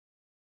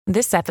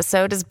This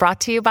episode is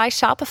brought to you by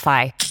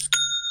Shopify.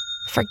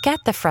 Forget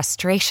the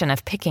frustration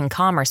of picking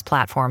commerce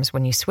platforms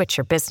when you switch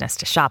your business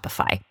to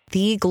Shopify,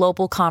 the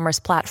global commerce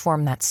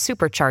platform that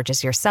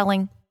supercharges your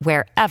selling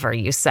wherever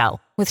you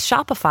sell. With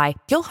Shopify,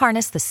 you'll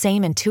harness the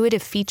same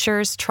intuitive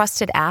features,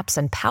 trusted apps,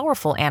 and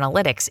powerful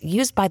analytics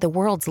used by the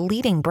world's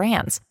leading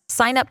brands.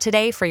 Sign up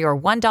today for your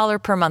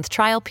 $1 per month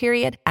trial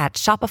period at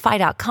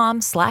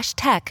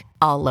shopify.com/tech,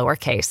 all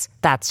lowercase.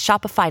 That's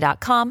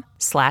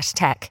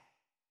shopify.com/tech.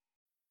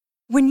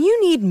 When you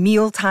need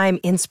mealtime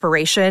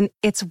inspiration,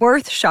 it's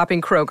worth shopping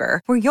Kroger,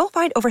 where you'll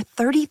find over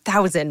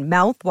 30,000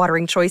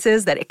 mouth-watering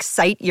choices that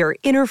excite your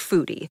inner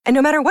foodie. And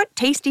no matter what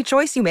tasty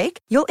choice you make,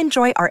 you'll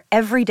enjoy our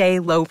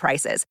everyday low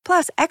prices,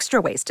 plus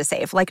extra ways to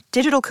save, like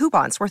digital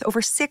coupons worth over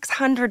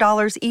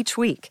 $600 each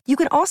week. You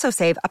can also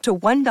save up to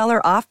 $1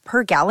 off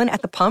per gallon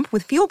at the pump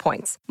with fuel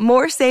points.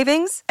 More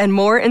savings and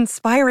more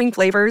inspiring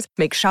flavors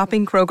make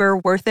shopping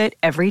Kroger worth it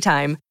every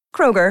time.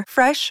 Kroger,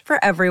 fresh for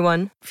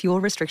everyone.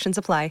 Fuel restrictions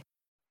apply.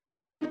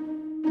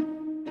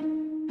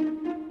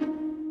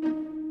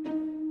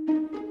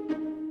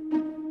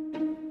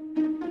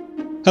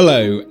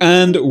 Hello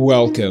and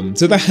welcome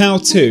to the How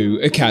To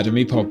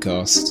Academy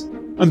podcast.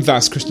 I'm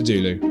Vas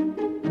Christodoulou.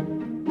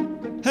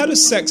 How does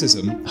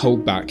sexism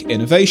hold back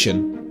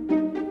innovation?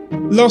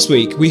 Last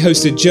week we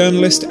hosted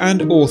journalist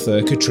and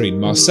author Katrine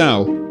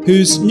Marcal,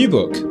 whose new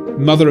book,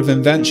 Mother of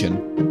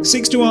Invention,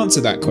 seeks to answer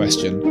that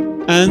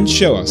question and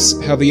show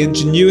us how the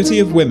ingenuity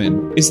of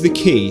women is the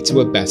key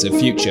to a better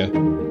future.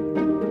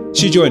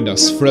 She joined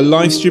us for a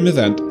live stream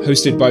event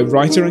hosted by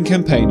writer and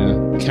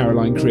campaigner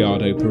Caroline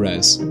Criado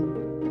Perez.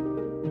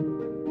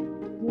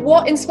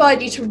 What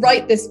inspired you to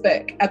write this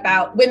book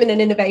about women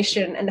and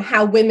innovation and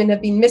how women have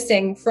been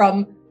missing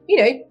from,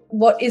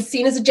 what is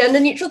seen as a gender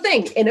neutral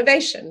thing,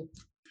 innovation?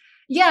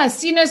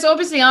 Yes, so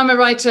obviously I'm a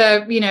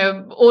writer,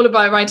 all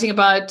about writing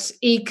about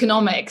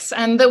economics.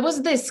 And there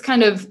was this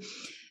kind of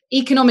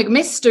economic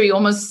mystery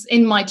almost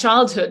in my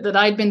childhood that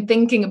I'd been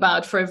thinking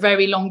about for a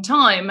very long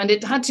time. And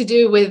it had to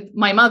do with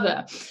my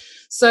mother.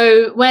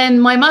 So when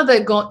my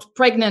mother got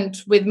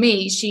pregnant with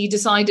me, she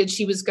decided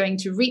she was going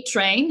to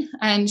retrain,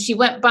 and she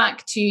went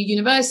back to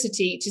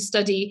university to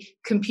study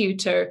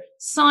computer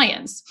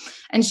science,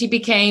 and she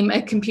became a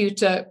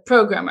computer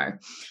programmer.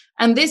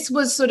 And this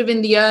was sort of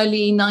in the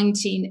early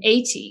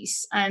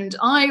 1980s. And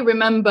I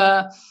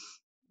remember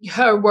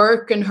her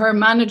work and her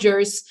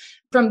managers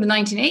from the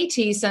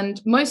 1980s,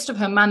 and most of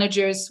her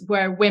managers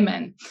were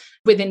women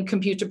within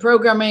computer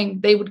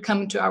programming. They would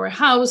come to our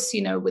house,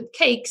 with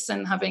cakes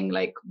and having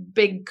like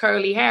big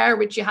curly hair,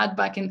 which you had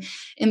back in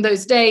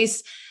those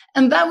days.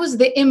 And that was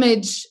the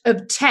image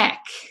of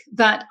tech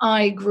that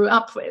I grew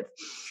up with.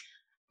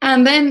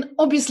 And then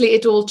obviously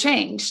it all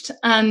changed.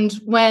 And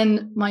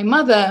when my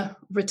mother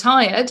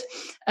retired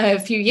a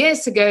few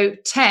years ago,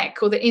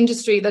 tech, or the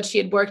industry that she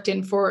had worked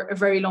in for a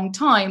very long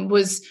time,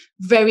 was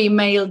very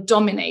male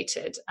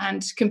dominated.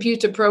 And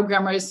computer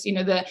programmers,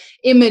 the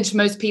image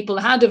most people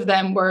had of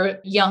them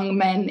were young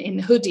men in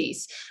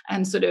hoodies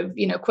and sort of,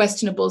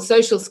 questionable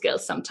social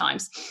skills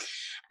sometimes.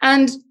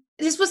 And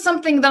this was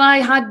something that I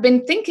had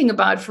been thinking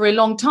about for a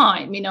long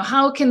time.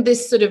 How can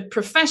this sort of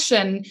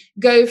profession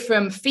go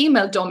from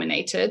female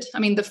dominated? I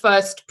mean, the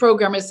first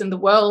programmers in the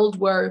world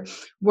were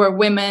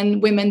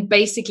women. Women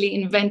basically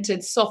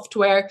invented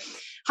software.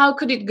 How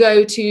could it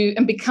go to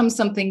and become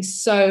something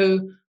so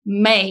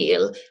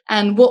male?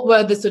 And what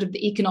were the sort of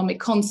the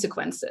economic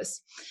consequences?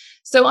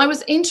 So I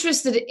was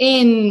interested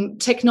in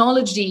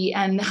technology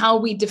and how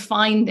we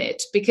defined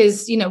it,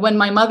 because, when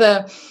my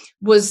mother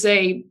was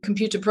a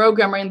computer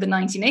programmer in the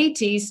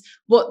 1980s,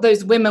 what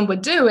those women were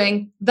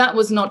doing, that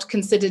was not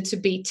considered to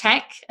be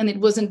tech, and it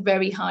wasn't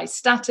very high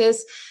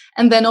status.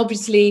 And then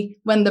obviously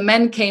when the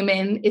men came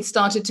in, it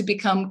started to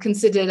become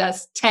considered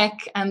as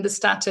tech, and the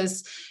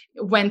status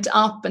went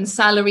up and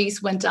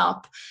salaries went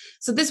up.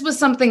 So this was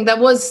something that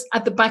was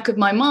at the back of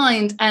my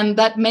mind, and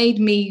that made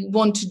me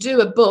want to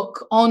do a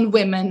book on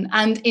women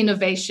and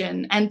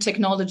innovation and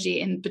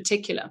technology in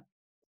particular.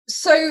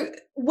 So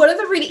one of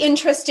the really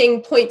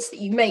interesting points that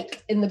you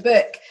make in the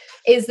book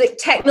is that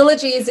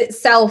technology is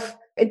itself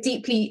a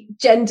deeply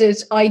gendered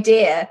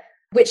idea,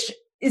 which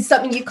is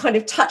something you kind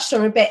of touched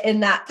on a bit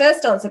in that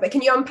first answer, but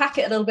can you unpack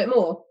it a little bit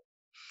more?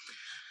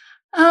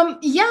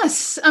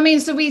 Yes. I mean,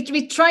 so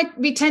we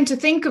tend to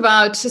think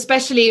about,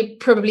 especially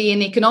probably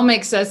in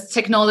economics, as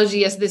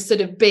technology as this sort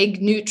of big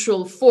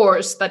neutral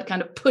force that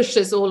kind of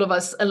pushes all of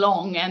us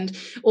along, and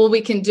all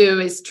we can do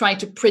is try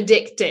to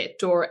predict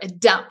it or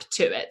adapt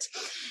to it.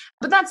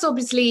 But that's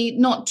obviously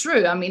not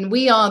true. I mean,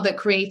 we are the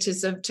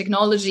creators of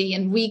technology,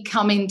 and we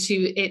come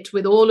into it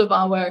with all of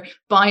our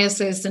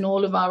biases and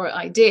all of our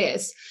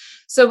ideas.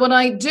 So what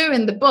I do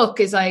in the book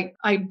is I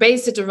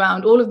base it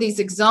around all of these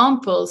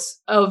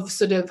examples of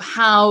sort of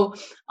how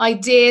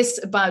ideas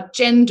about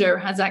gender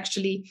has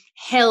actually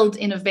held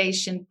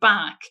innovation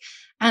back.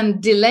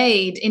 and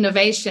delayed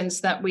innovations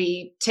that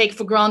we take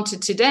for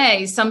granted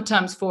today,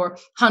 sometimes for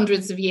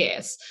hundreds of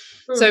years.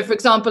 So, for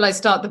example, I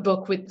start the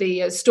book with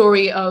the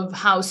story of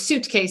how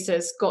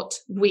suitcases got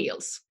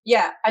wheels.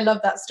 Yeah, I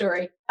love that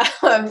story.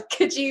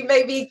 Could you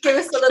maybe give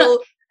us a little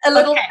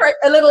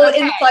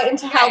insight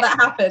into how that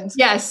happened?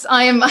 Yes,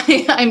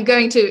 I'm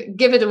going to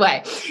give it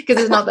away because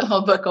it's not the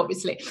whole book,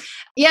 obviously.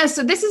 Yeah,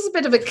 so this is a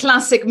bit of a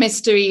classic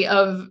mystery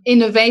of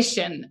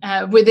innovation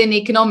within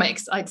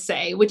economics, I'd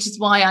say, which is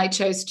why I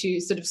chose to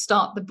sort of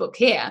start the book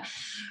here.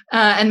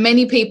 And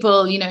many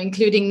people,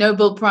 including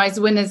Nobel Prize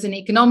winners in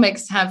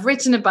economics, have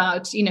written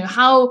about,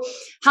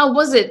 how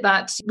was it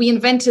that we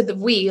invented the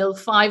wheel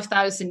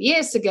 5,000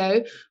 years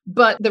ago,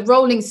 but the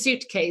rolling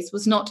suitcase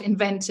was not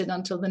invented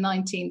until the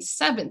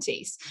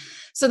 1970s.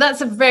 So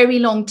that's a very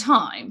long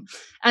time.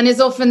 And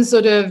it's often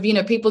sort of,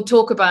 people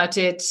talk about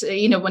it,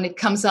 when it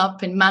comes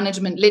up in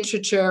management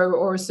literature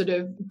or sort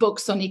of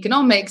books on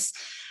economics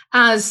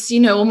as,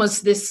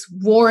 almost this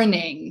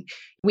warning.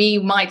 We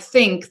might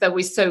think that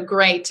we're so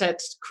great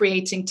at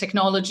creating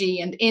technology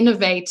and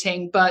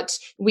innovating, but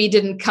we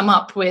didn't come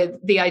up with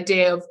the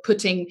idea of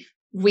putting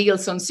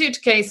wheels on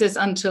suitcases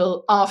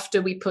until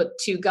after we put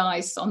two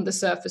guys on the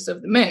surface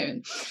of the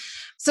moon.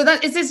 So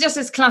that is just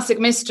this classic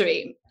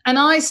mystery. And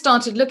I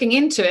started looking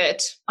into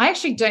it. I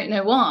actually don't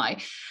know why,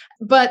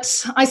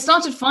 but I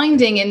started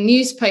finding in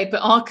newspaper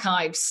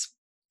archives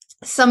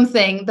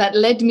something that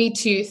led me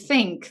to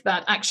think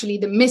that actually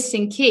the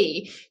missing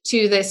key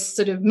to this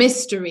sort of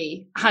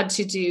mystery had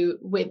to do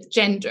with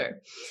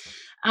gender.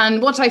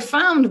 And what I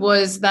found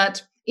was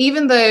that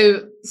even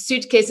though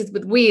suitcases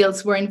with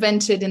wheels were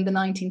invented in the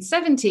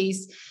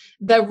 1970s,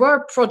 there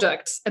were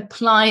products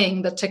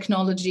applying the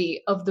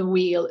technology of the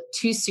wheel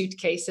to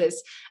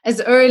suitcases as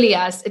early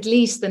as at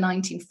least the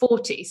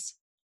 1940s.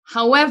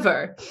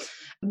 However,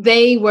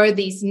 they were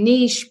these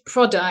niche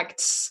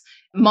products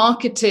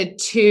marketed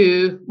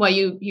to, well,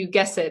 you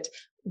guess it,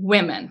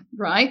 women,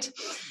 right?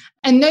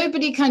 And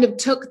nobody kind of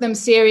took them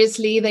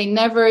seriously. They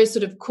never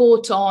sort of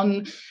caught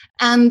on.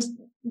 And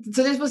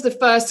so this was the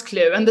first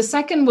clue. And the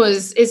second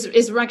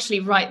is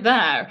actually right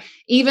there.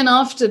 Even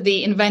after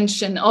the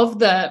invention of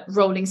the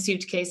rolling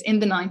suitcase in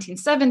the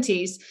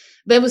 1970s,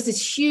 there was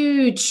this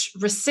huge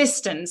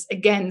resistance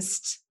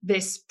against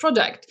this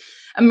product.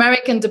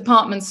 American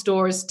department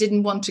stores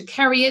didn't want to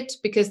carry it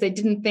because they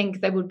didn't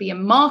think there would be a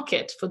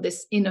market for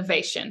this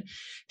innovation,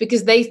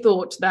 because they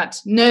thought that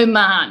no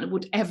man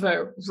would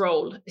ever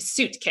roll a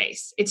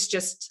suitcase. It's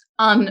just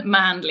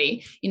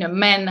unmanly.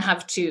 Men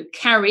have to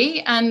carry,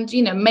 and,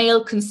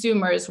 male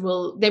consumers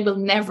will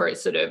never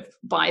sort of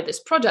buy this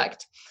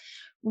product.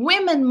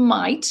 Women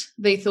might,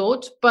 they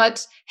thought,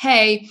 but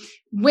hey,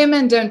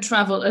 women don't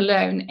travel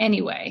alone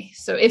anyway.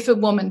 So if a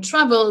woman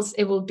travels,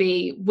 it will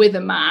be with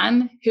a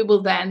man who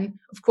will then,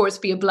 of course,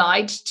 be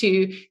obliged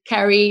to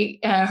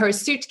carry her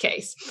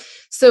suitcase.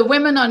 So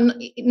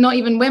not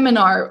even women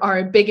are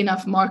a big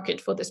enough market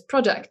for this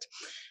product.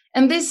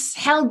 And this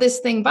held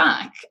this thing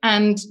back.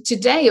 And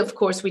today, of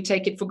course, we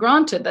take it for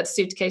granted that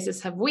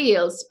suitcases have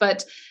wheels,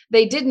 but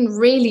they didn't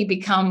really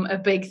become a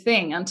big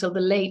thing until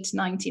the late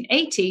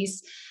 1980s.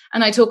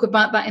 And I talk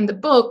about that in the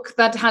book.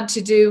 That had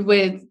to do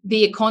with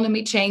the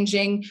economy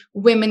changing,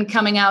 women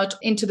coming out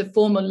into the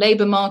formal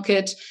labor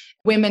market,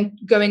 women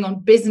going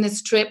on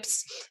business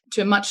trips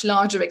to a much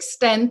larger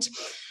extent.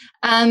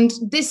 And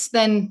this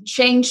then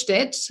changed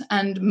it,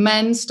 and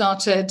men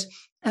started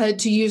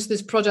to use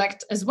this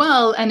product as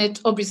well. And it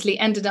obviously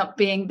ended up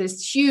being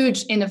this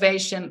huge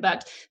innovation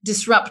that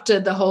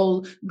disrupted the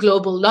whole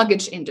global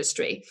luggage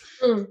industry.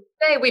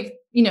 Today we've,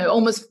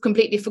 almost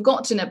completely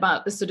forgotten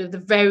about the sort of the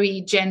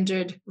very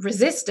gendered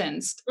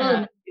resistance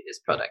to this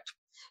product.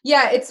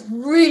 Yeah, it's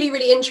really,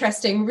 really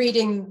interesting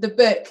reading the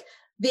book,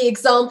 the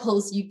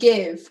examples you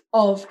give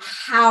of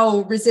how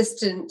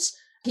resistant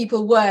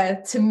people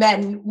were to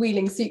men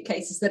wheeling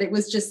suitcases, that it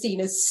was just seen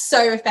as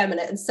so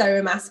effeminate and so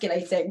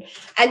emasculating.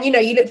 And, you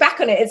look back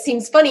on it, it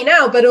seems funny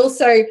now, but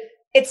also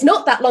it's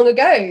not that long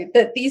ago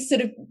that these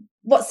sort of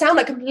what sound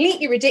like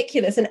completely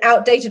ridiculous and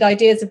outdated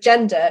ideas of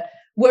gender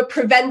were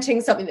preventing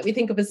something that we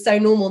think of as so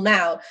normal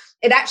now.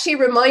 It actually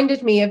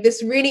reminded me of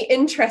this really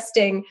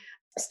interesting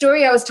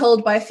story I was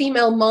told by a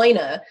female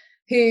miner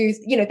who's,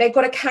 they've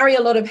got to carry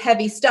a lot of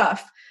heavy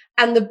stuff,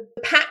 and the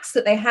packs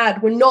that they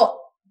had were not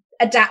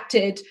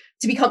adapted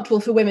to be comfortable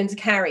for women to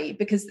carry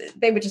because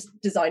they were just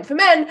designed for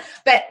men.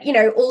 But,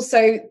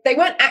 also they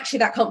weren't actually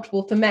that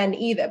comfortable for men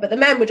either. But the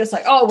men were just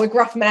like, oh, we're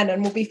gruff men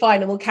and we'll be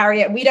fine and we'll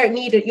carry it. We don't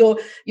need it.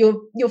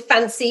 Your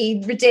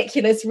fancy,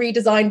 ridiculous,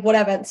 redesigned,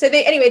 whatever. So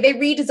they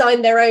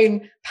redesigned their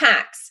own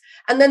packs.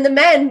 And then the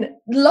men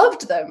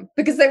loved them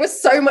because they were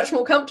so much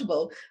more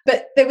comfortable.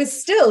 But there was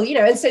still,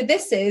 and so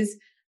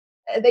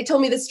they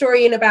told me the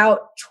story in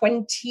about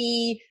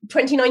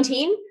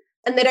 2019.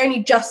 And they'd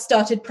only just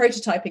started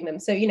prototyping them.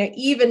 So,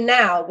 even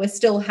now we're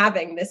still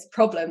having this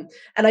problem.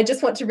 And I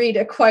just want to read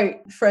a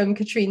quote from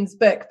Katrine's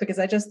book because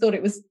I just thought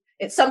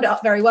it summed it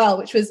up very well,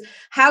 which was,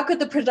 how could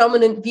the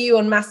predominant view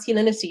on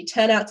masculinity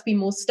turn out to be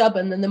more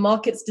stubborn than the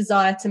market's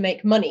desire to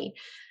make money?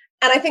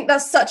 And I think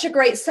that's such a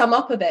great sum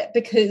up of it,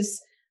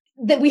 because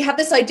that we have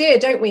this idea,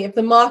 don't we, of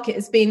the market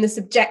as being this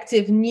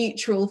objective,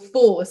 neutral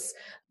force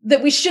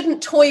that we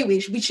shouldn't toy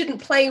with, we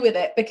shouldn't play with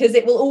it, because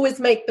it will always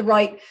make the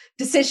right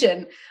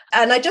decision.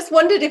 And I just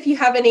wondered if you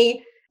have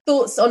any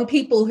thoughts on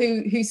people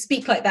who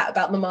speak like that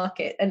about the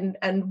market, and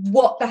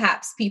what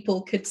perhaps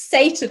people could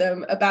say to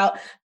them about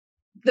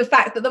the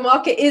fact that the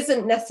market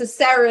isn't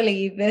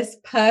necessarily this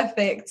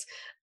perfect,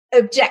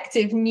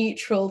 objective,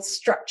 neutral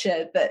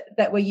structure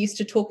that we're used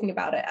to talking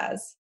about it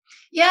as.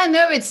 Yeah,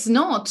 no, it's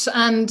not.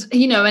 And,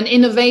 an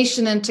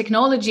innovation and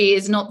technology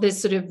is not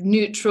this sort of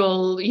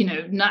neutral,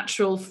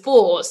 natural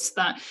force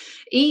that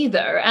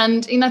either.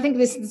 And, I think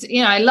this is,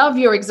 I love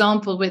your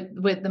example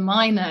with the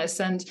miners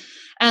and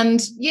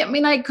yeah,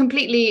 I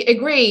completely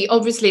agree,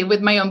 obviously,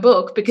 with my own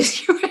book,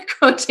 because you were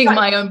quoting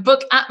my own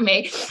book at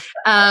me, which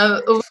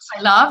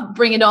I love,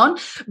 bring it on.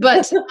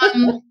 But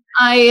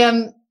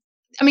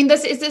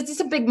this is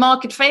a big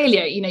market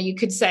failure, you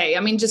could say.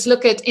 Just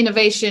look at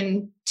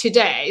innovation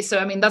today.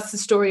 So, that's the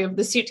story of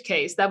the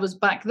suitcase. That was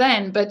back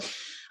then. But,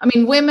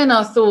 women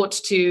are thought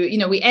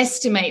to, we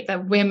estimate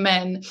that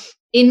women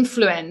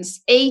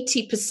influence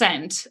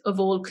 80% of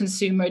all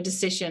consumer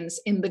decisions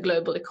in the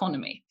global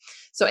economy.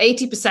 So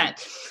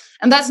 80%.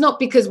 And that's not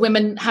because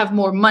women have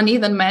more money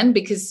than men,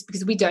 because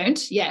we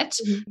don't yet.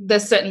 Mm-hmm.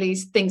 There's certainly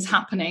things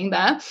happening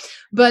there.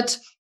 But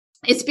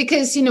it's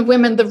because,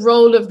 women, the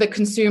role of the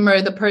consumer,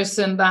 the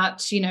person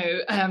that,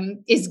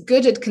 is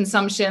good at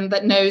consumption,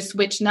 that knows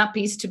which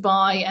nappies to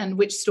buy and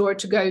which store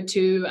to go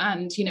to.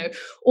 And,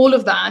 all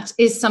of that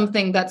is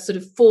something that sort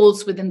of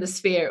falls within the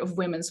sphere of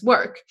women's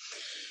work.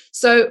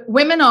 So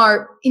women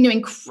are,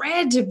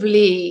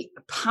 incredibly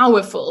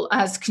powerful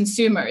as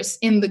consumers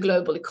in the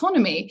global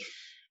economy.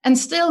 And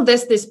still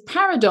there's this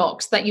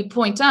paradox that you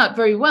point out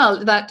very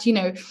well, that,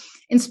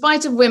 in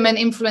spite of women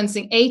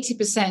influencing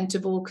 80%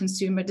 of all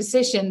consumer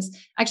decisions,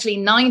 actually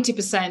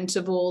 90%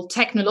 of all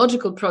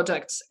technological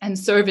products and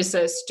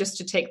services, just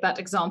to take that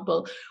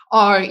example,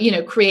 are,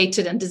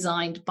 created and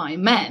designed by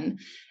men.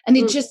 And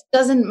it just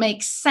doesn't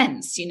make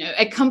sense.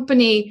 A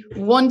company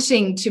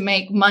wanting to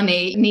make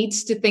money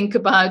needs to think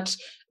about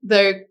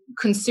the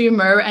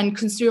consumer, and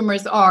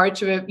consumers are,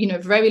 to a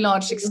very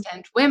large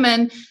extent,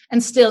 women,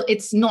 and still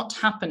it's not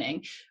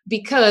happening,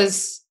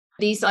 because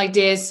these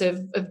ideas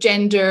of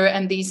gender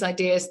and these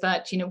ideas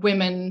that,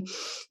 women,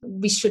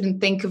 we shouldn't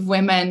think of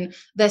women,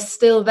 they're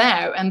still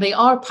there, and they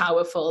are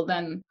powerful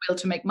then will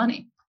to make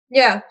money.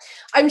 Yeah,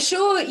 I'm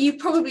sure you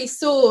probably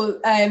saw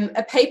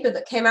a paper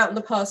that came out in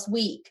the past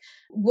week,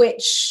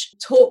 which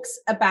talks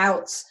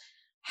about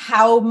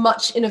how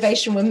much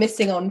innovation we're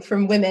missing on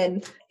from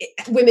women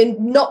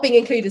not being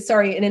included,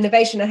 in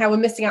innovation, and how we're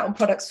missing out on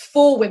products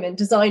for women,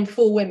 designed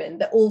for women,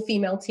 that all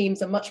female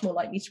teams are much more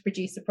likely to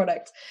produce a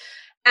product.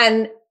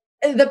 And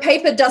the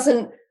paper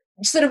doesn't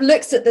sort of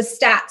looks at the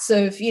stats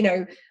of,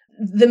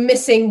 the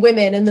missing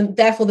women and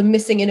therefore the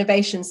missing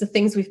innovations, the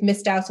things we've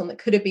missed out on that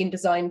could have been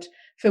designed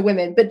for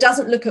women, but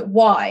doesn't look at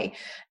why.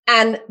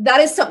 And that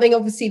is something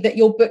obviously that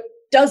your book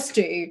does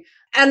do.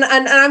 And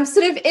I'm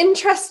sort of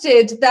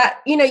interested that,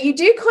 you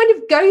do kind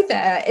of go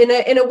there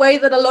in a way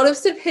that a lot of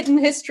sort of hidden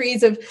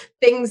histories of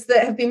things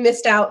that have been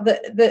missed out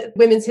that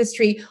women's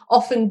history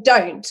often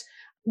don't,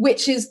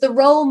 which is the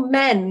role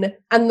men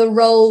and the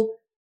role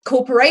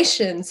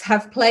corporations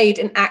have played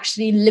in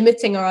actually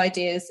limiting our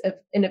ideas of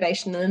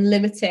innovation and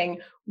limiting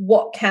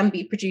what can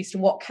be produced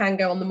and what can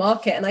go on the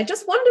market. And I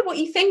just wonder what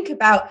you think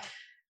about,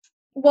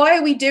 why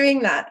are we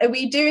doing that? Are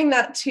we doing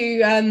that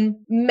to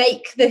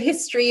make the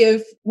history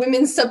of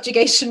women's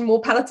subjugation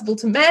more palatable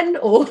to men,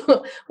 or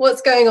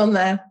what's going on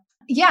there?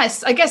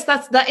 Yes, I guess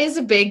that is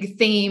a big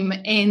theme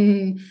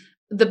in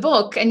the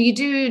book, and you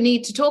do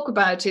need to talk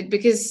about it,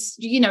 because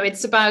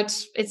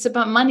it's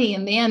about money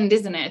in the end,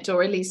 isn't it?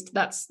 Or at least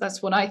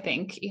that's what I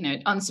think,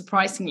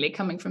 unsurprisingly,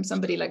 coming from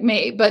somebody like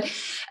me. But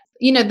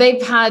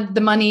they've had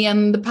the money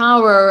and the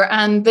power,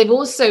 and they've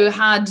also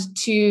had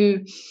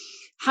to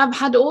have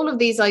had all of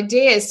these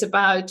ideas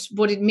about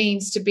what it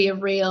means to be a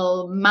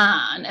real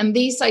man. And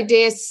these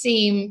ideas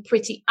seem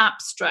pretty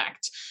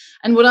abstract.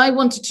 And what I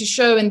wanted to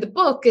show in the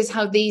book is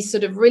how these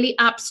sort of really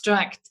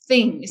abstract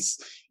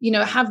things,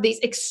 have these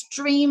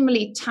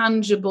extremely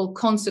tangible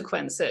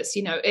consequences.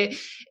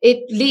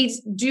 It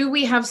leads, do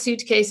we have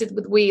suitcases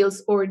with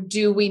wheels or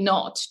do we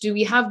not? Do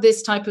we have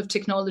this type of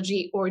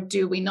technology or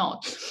do we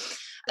not?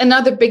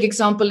 Another big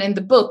example in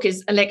the book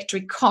is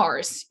electric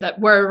cars that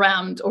were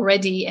around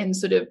already in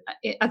sort of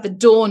at the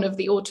dawn of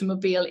the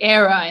automobile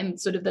era in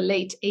sort of the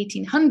late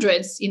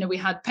 1800s. We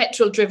had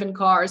petrol-driven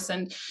cars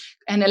and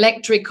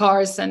electric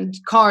cars and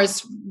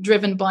cars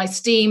driven by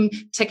steam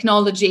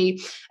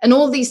technology and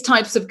all these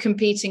types of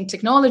competing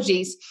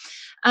technologies.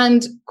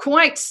 And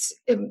quite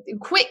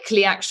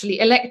quickly, actually,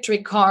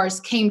 electric cars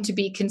came to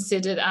be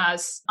considered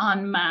as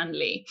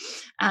unmanly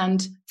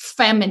and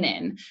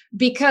feminine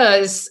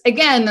because,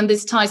 again, and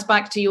this ties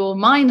back to your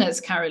miners,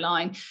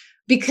 Caroline,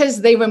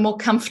 because they were more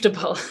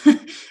comfortable.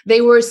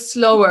 They were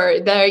slower.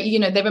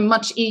 They were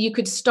much, you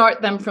could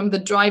start them from the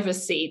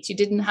driver's seat. You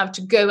didn't have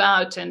to go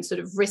out and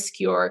sort of risk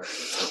your,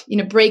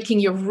 breaking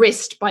your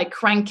wrist by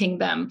cranking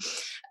them.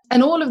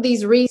 And all of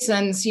these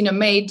reasons,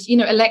 made,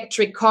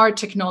 electric car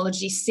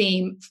technology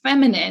seem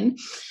feminine.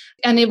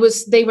 And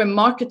they were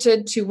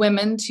marketed to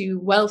women, to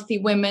wealthy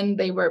women.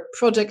 They were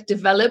product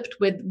developed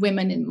with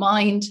women in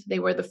mind. They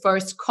were the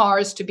first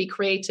cars to be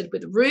created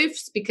with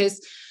roofs,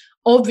 because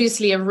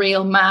obviously a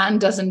real man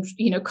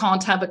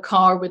can't have a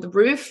car with a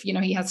roof.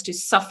 He has to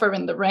suffer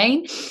in the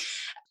rain.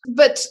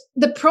 But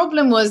the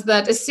problem was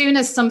that as soon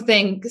as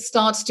something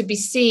starts to be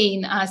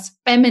seen as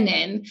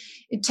feminine,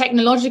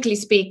 technologically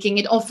speaking,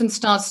 it often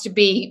starts to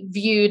be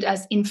viewed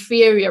as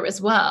inferior as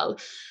well.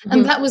 Mm-hmm.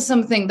 And that was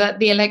something that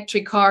the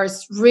electric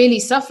cars really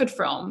suffered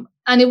from.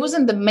 And it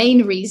wasn't the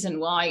main reason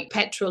why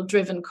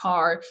petrol-driven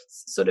car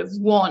sort of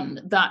won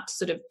that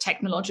sort of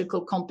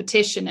technological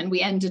competition, and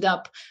we ended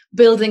up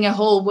building a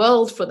whole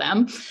world for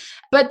them.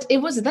 But it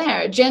was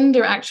there.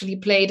 Gender actually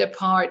played a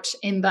part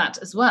in that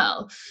as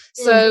well.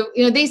 Mm. So,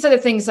 these are the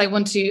things I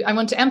want to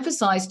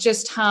emphasize,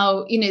 just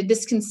how,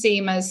 this can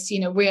seem as,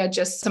 we are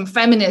just some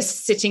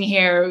feminists sitting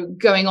here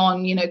going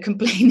on,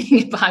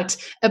 complaining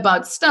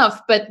about stuff.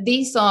 But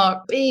these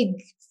are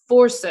big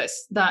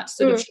forces that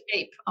sort of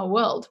shape our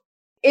world.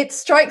 It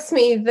strikes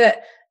me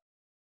that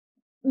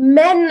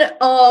men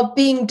are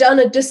being done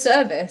a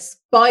disservice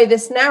by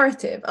this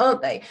narrative,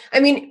 aren't they? I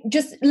mean,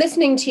 just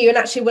listening to you, and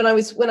actually when I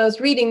was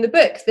reading the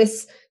book,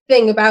 this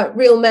thing about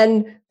real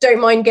men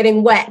don't mind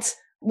getting wet,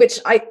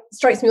 which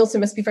strikes me also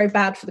must be very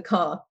bad for the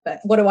car, but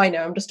what do I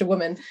know? I'm just a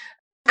woman.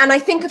 And I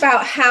think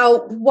about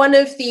how an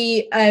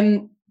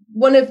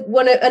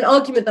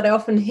argument that I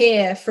often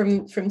hear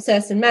from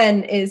certain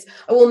men is,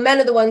 well,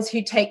 men are the ones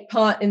who take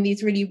part in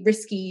these really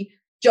risky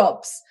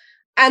jobs.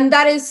 And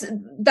that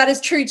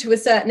is true to a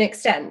certain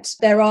extent.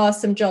 There are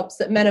some jobs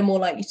that men are more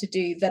likely to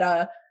do that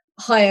are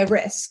higher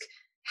risk.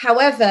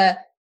 However,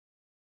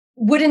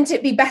 wouldn't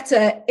it be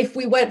better if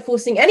we weren't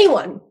forcing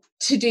anyone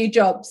to do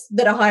jobs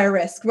that are higher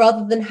risk,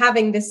 rather than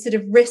having this sort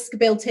of risk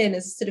built in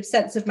as a sort of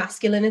sense of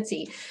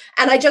masculinity?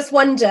 And I just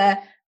wonder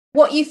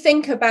what you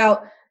think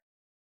about,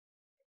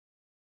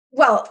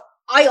 well,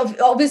 I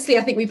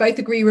think we both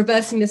agree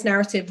reversing this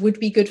narrative would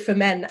be good for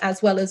men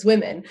as well as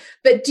women.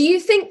 But do you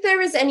think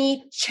there is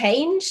any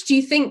change? Do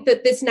you think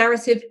that this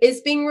narrative is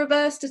being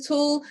reversed at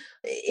all?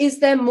 Is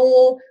there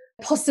more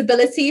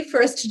possibility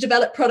for us to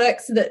develop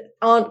products that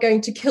aren't going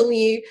to kill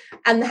you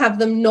and have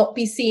them not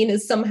be seen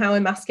as somehow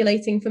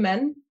emasculating for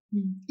men?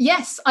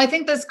 Yes, I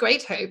think there's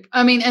great hope.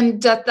 I mean, and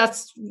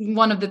that's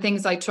one of the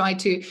things I try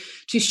to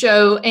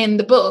show in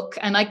the book.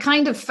 And I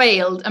kind of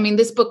failed. I mean,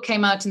 this book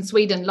came out in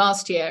Sweden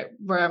last year,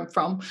 where I'm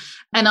from.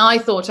 And I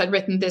thought I'd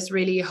written this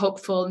really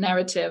hopeful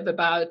narrative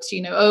about,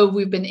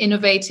 we've been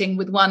innovating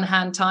with one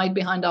hand tied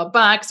behind our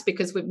backs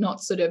because we've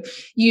not sort of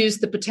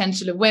used the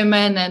potential of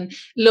women. And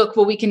look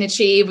what we can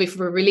achieve if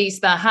we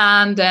release that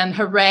hand, and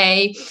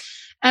hooray.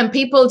 And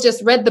people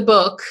just read the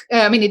book.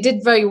 I mean, it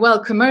did very well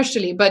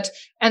commercially, but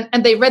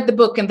and they read the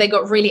book and they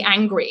got really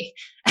angry.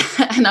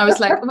 And I was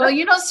like, well,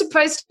 you're not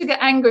supposed to get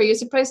angry. You're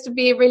supposed to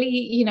be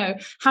really,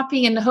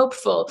 happy and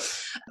hopeful.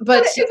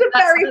 But it's a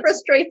very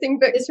frustrating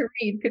book to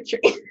read,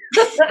 Katrine,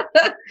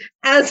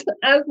 as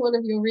one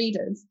of your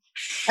readers,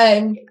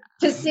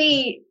 to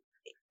see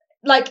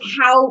like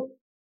how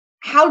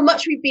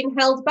much we've been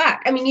held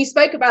back. I mean, you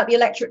spoke about the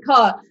electric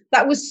car.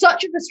 That was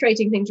such a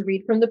frustrating thing to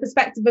read from the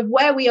perspective of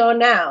where we are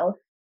now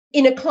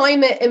in a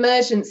climate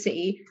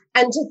emergency,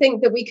 and to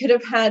think that we could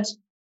have had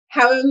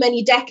however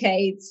many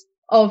decades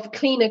of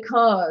cleaner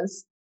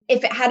cars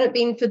if it hadn't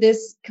been for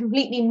this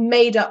completely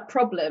made up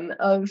problem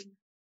of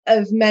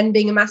men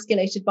being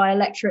emasculated by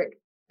electric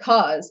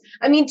cars.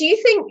 I mean, do you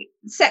think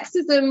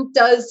sexism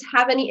does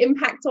have any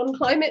impact on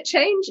climate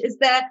change? Is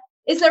there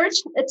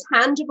a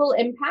tangible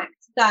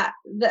impact that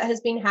has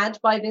been had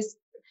by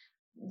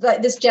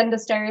this gender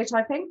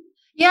stereotyping?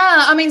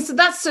 Yeah, I mean, so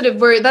that's sort of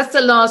that's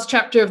the last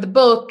chapter of the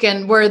book,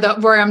 and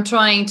where I'm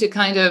trying to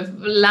kind of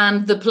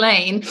land the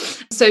plane,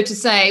 so to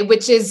say,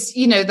 which is,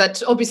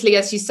 that obviously,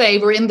 as you say,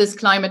 we're in this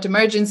climate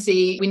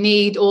emergency. We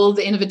need all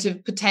the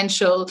innovative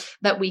potential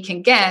that we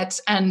can get,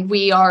 and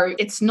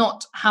it's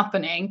not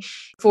happening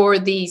for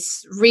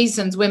these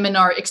reasons. Women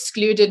are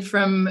excluded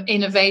from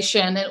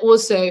innovation, and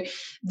also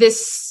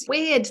this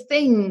weird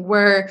thing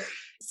where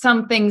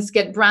some things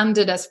get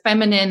branded as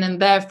feminine and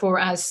therefore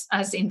as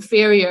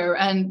inferior.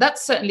 And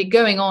that's certainly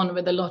going on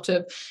with a lot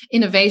of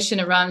innovation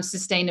around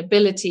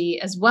sustainability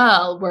as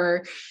well,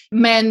 where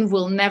men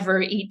will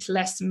never eat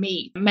less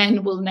meat.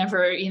 Men will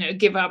never,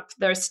 give up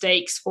their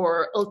steaks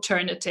for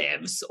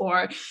alternatives,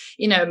 or,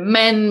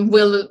 men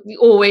will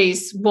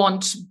always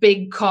want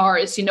big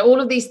cars.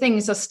 All of these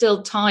things are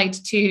still tied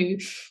to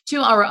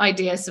our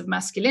ideas of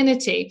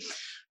masculinity.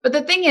 But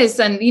the thing is,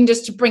 and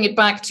just to bring it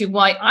back to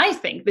why I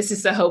think this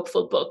is a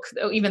hopeful book,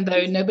 even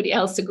though nobody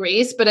else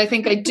agrees, but I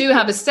think I do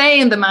have a say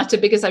in the matter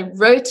because I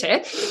wrote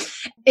it,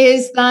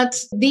 is that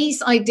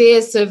these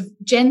ideas of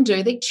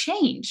gender, they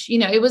change.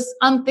 It was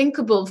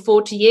unthinkable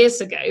 40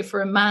 years ago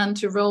for a man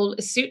to roll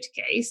a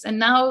suitcase, and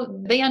now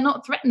they are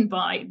not threatened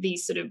by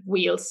these sort of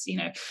wheels,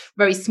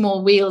 very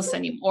small wheels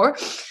anymore.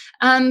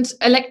 And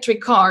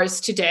electric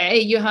cars today,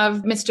 you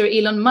have Mr.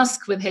 Elon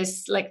Musk with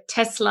his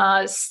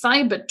Tesla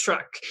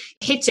Cybertruck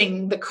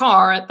hitting the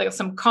car at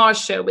some car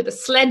show with a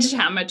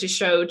sledgehammer to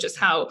show just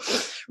how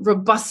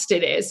robust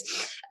it is.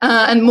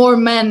 And more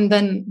men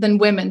than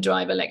women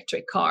drive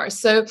electric cars.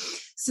 So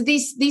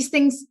these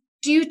things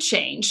do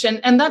change.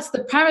 And that's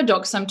the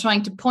paradox I'm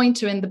trying to point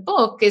to in the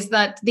book, is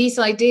that these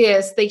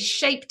ideas, they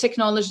shape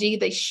technology,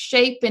 they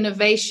shape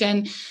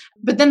innovation,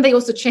 but then they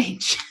also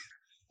change.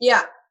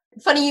 Yeah.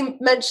 Funny you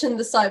mentioned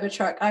the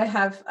Cybertruck. I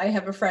have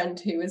a friend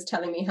who was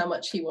telling me how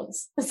much he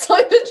wants a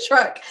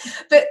Cybertruck.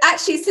 But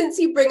actually, since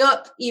you bring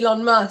up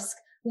Elon Musk,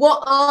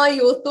 what are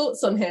your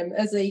thoughts on him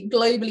as a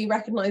globally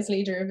recognized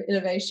leader of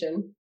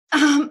innovation?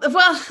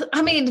 Well,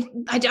 I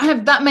mean, I don't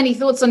have that many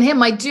thoughts on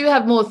him. I do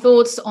have more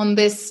thoughts on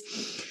the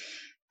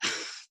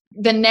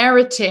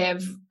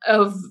narrative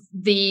of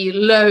the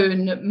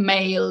lone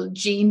male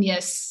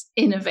genius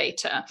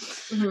innovator.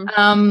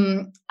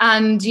 Mm-hmm.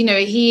 And,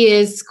 he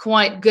is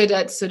quite good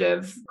at sort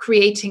of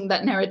creating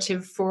that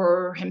narrative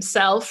for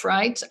himself,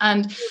 right?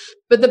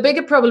 But the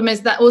bigger problem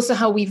is that also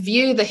how we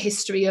view the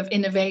history of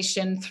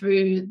innovation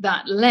through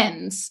that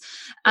lens.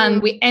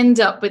 And we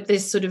end up with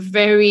this sort of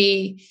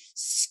very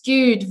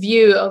skewed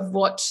view of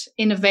what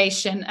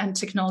innovation and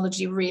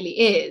technology really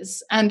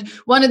is. And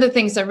one of the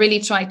things I really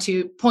try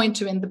to point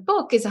to in the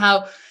book is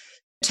how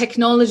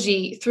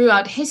technology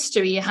throughout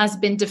history has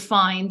been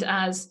defined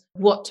as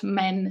what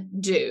men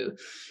do.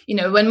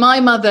 When my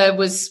mother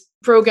was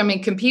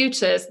programming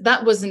computers,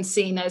 that wasn't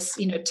seen as,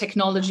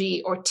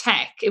 technology or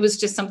tech. It was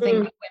just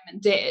something that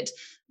women did.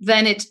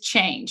 Then it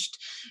changed.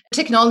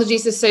 Technology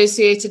is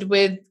associated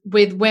with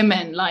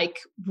women,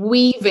 like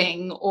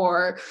weaving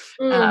or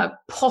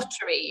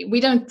pottery. We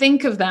don't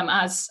think of them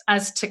as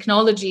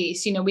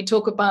technologies. We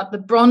talk about the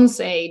Bronze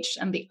Age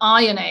and the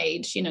Iron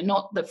Age,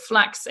 not the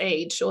Flax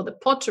Age or the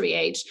Pottery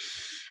Age.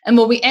 And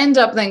what we end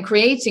up then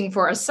creating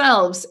for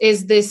ourselves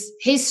is this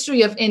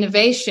history of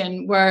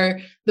innovation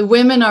where the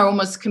women are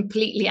almost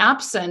completely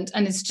absent.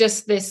 And it's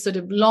just this sort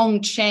of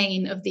long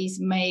chain of these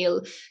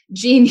male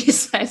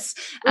geniuses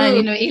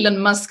and, Elon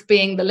Musk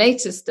being the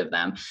latest of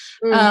them.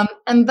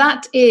 And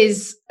that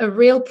is a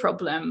real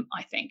problem,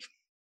 I think.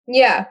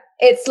 Yeah,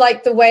 it's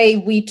like the way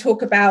we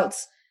talk about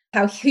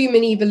how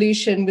human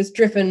evolution was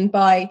driven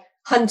by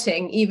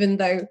hunting, even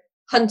though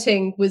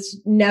hunting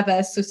was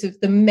never sort of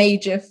the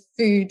major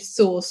food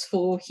source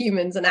for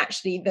humans. And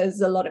actually,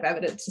 there's a lot of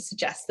evidence to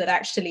suggest that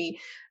actually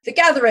the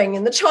gathering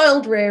and the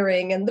child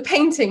rearing and the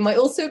painting might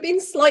also have been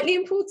slightly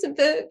important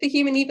for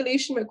human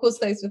evolution. But of course,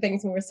 those were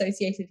things more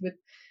associated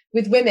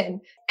with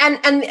women.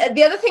 And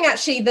the other thing,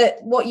 actually,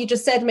 that what you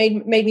just said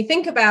made me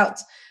think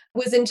about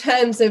was in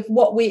terms of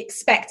what we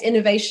expect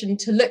innovation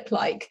to look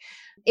like.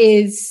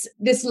 Is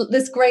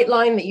this great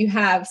line that you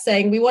have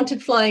saying we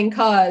wanted flying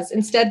cars,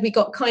 instead we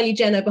got Kylie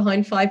Jenner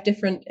behind 5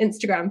 different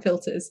Instagram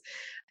filters.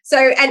 So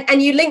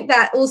and you link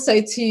that also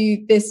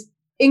to this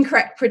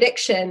incorrect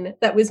prediction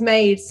that was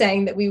made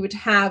saying that we would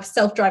have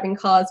self-driving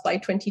cars by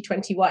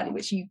 2021,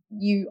 which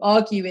you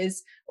argue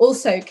is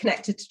also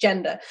connected to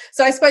gender.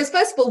 So I suppose,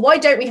 first of all, why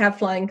don't we have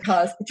flying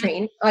cars,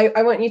 Katrine?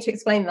 I want you to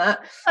explain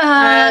that.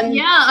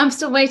 Yeah, I'm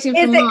still waiting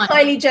for mine. Is it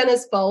Kylie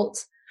Jenner's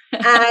fault?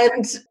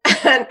 and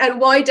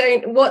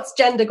what's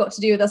gender got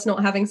to do with us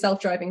not having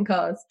self-driving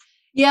cars?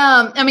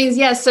 Yeah, I mean,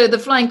 so the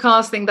flying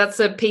cars thing, that's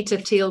a Peter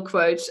Thiel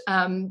quote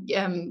about,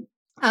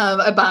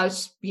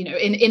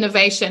 in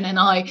innovation. And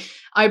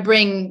I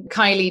bring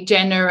Kylie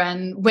Jenner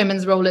and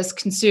women's role as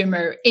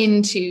consumer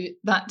into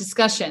that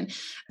discussion.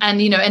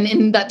 And, and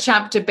in that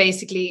chapter,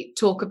 basically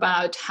talk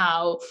about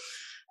how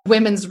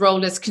women's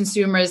role as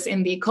consumers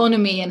in the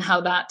economy and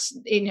how that,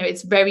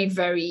 it's very,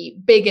 very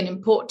big and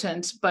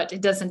important, but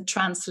it doesn't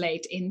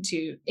translate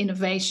into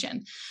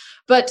innovation.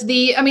 But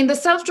the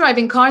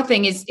self-driving car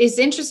thing is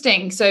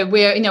interesting. So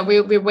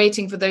we're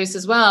waiting for those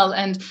as well.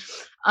 And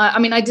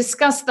I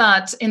discussed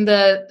that in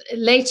the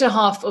later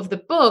half of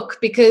the book,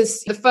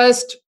 because the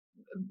first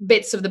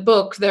bits of the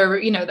book, they're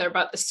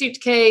about the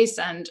suitcase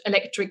and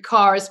electric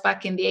cars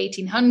back in the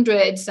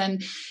 1800s,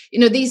 and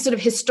these sort of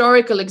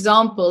historical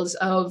examples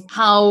of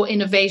how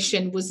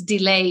innovation was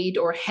delayed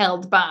or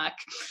held back.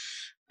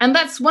 And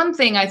that's one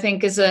thing, I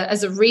think, as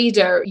a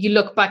reader, you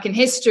look back in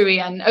history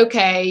and,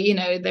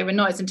 okay, they were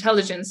not as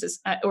intelligent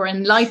or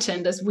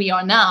enlightened as we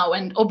are now.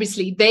 And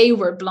obviously they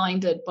were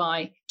blinded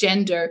by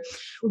gender.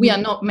 Mm-hmm. We are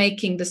not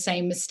making the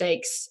same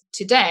mistakes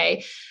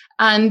today.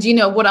 And,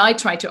 what I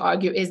try to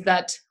argue is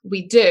that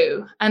we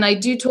do. And I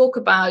do talk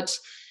about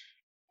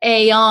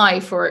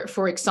AI,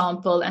 for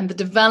example, and the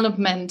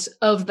development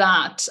of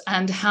that,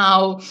 and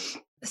how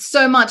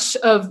so much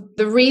of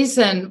the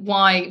reason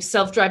why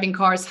self-driving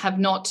cars have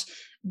not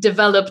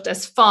developed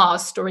as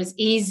fast or as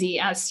easy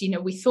as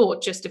we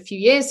thought just a few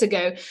years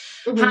ago,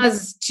 mm-hmm.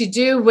 has to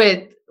do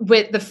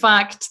with the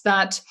fact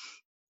that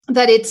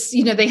that it's,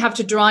 they have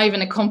to drive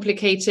in a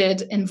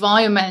complicated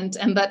environment,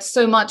 and that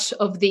so much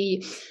of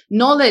the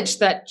knowledge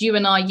that you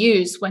and I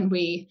use when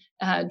we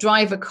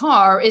drive a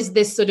car is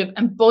this sort of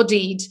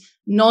embodied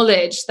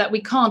knowledge that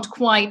we can't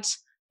quite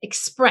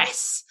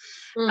express.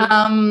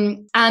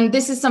 And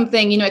this is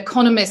something,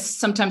 economists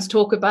sometimes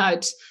talk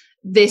about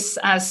this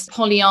as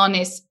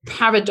Pollyanna's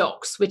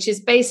paradox, which is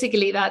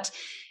basically that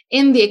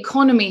in the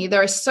economy,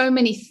 there are so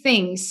many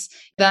things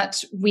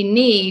that we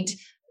need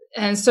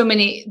and so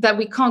many that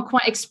we can't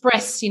quite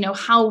express,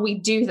 how we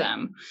do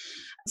them.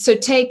 So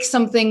take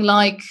something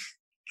like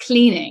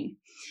cleaning.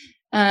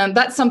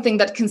 That's something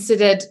that's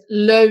considered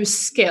low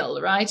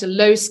skill, right? A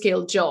low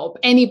skill job.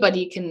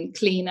 Anybody can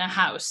clean a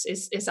house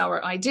is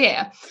our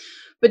idea.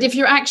 But if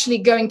you're actually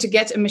going to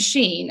get a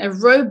machine, a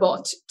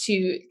robot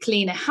to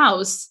clean a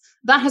house,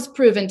 that has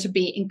proven to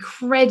be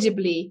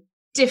incredibly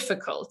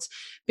difficult,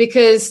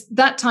 because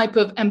that type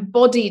of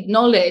embodied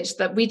knowledge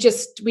that we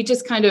just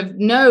kind of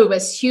know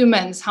as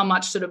humans how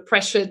much sort of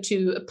pressure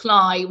to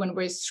apply when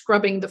we're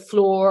scrubbing the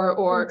floor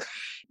or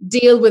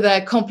deal with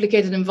a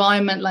complicated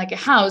environment like a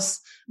house,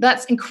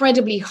 that's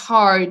incredibly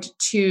hard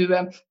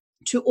to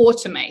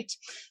automate.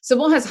 So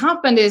what has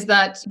happened is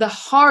that the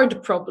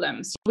hard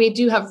problems, we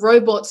do have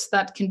robots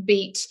that can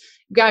beat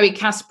Garry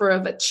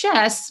Kasparov at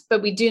chess,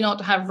 but we do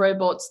not have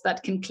robots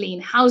that can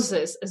clean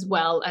houses as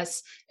well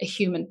as a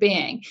human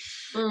being.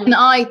 And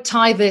I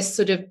tie this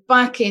sort of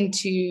back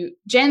into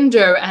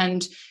gender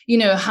and,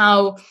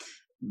 how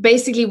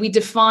basically we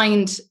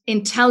defined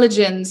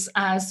intelligence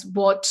as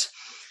what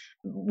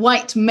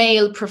white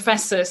male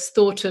professors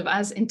thought of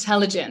as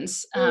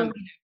intelligence,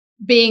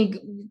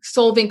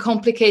 solving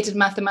complicated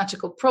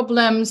mathematical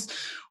problems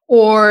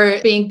or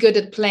being good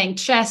at playing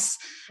chess.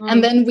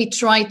 And then we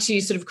try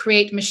to sort of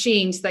create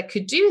machines that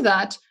could do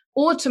that,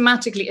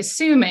 automatically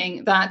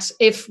assuming that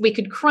if we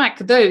could crack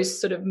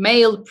those sort of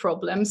male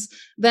problems,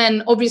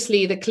 then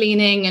obviously the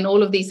cleaning and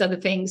all of these other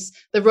things,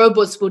 the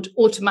robots would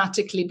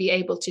automatically be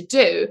able to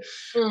do.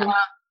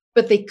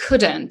 But they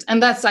couldn't.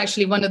 And that's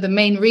actually one of the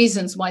main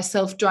reasons why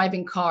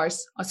self-driving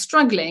cars are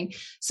struggling.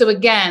 So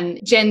again,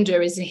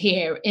 gender is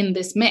here in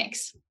this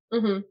mix.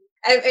 And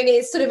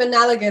it's sort of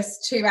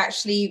analogous to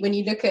actually when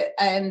you look at,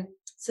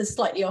 so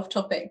slightly off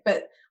topic,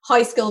 but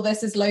high skill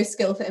versus low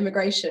skill for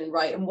immigration,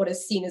 right? And what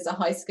is seen as a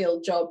high skill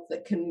job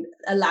that can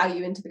allow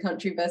you into the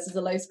country versus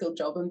a low skill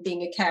job, and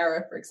being a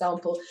carer, for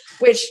example,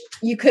 which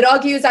you could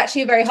argue is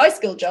actually a very high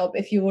skill job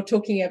if you're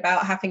talking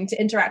about having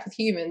to interact with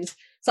humans,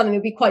 something that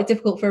would be quite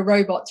difficult for a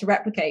robot to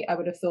replicate, I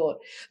would have thought.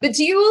 But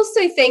do you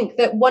also think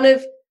that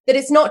that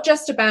it's not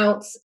just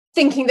about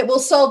thinking that we'll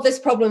solve this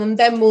problem and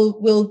then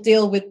we'll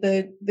deal with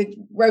the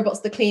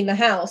robots that clean the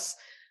house?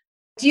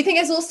 Do you think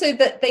it's also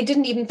that they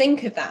didn't even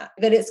think of that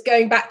it's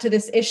going back to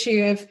this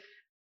issue of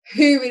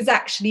who is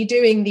actually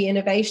doing the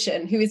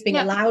innovation, who is being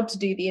allowed to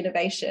do the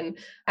innovation?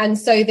 And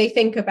so they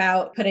think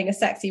about putting a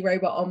sexy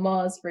robot on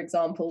Mars, for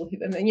example,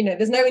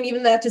 there's no one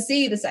even there to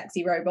see the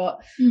sexy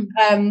robot,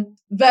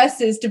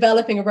 versus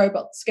developing a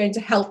robot that's going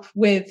to help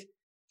with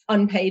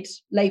unpaid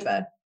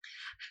labor.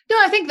 No,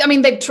 I think,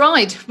 they've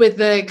tried with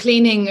the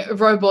cleaning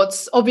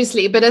robots,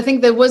 obviously, but I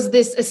think there was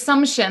this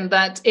assumption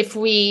that if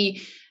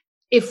we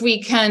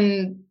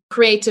can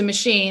create a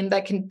machine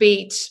that can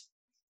beat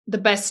the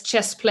best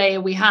chess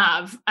player we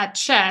have at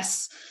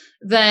chess,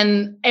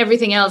 then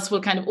everything else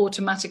will kind of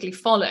automatically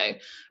follow.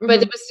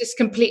 But it was just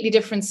completely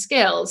different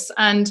skills.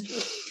 And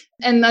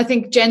I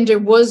think gender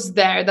was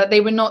there, that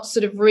they were not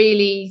sort of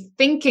really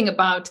thinking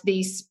about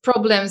these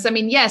problems.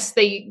 Yes,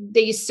 they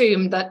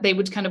assumed that they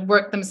would kind of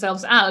work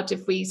themselves out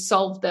if we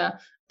solved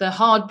the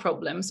hard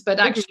problems, but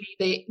actually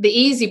the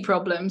easy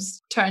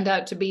problems turned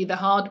out to be the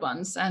hard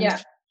ones.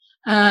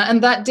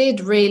 And that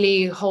did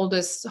really hold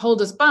us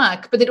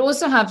back. But it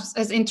also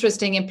has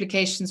interesting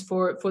implications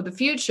for the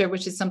future,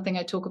 which is something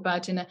I talk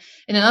about in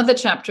another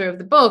chapter of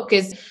the book.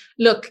 Is,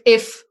 look,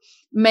 if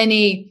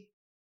many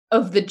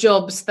of the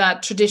jobs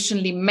that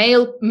traditionally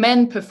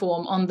men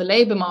perform on the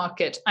labor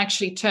market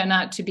actually turn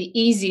out to be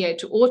easier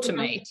to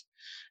automate,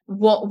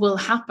 what will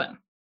happen?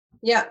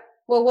 Yeah.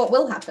 Well, what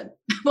will happen?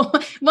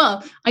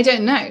 Well, I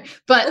don't know,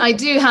 but I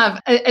do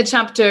have a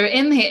chapter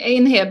in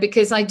here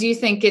because I do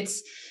think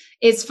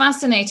it's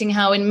fascinating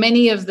how in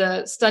many of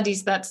the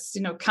studies that's,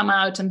 come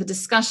out and the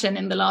discussion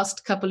in the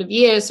last couple of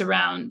years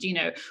around,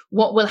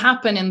 what will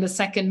happen in the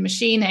second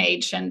machine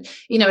age, and,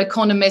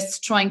 economists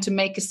trying to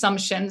make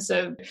assumptions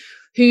of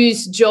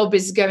whose job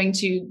is going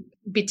to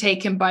be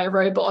taken by a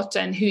robot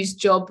and whose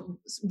job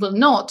will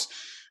not.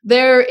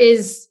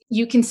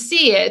 You can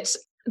see it,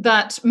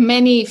 that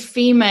many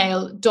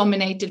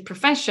female-dominated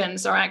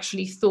professions are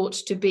actually thought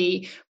to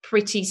be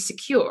pretty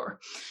secure.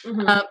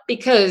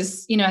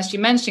 Because, as you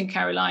mentioned,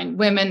 Caroline,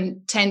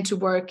 women tend to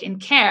work in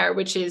care,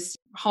 which is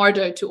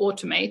harder to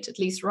automate, at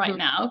least right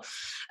now.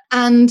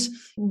 And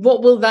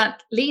what will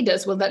that lead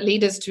us? Will that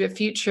lead us to a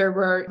future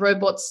where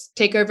robots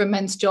take over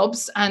men's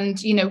jobs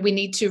and, we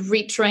need to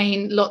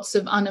retrain lots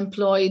of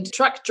unemployed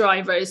truck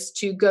drivers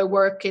to go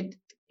work at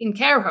in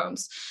care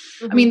homes.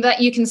 I mean,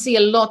 that you can see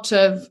a lot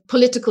of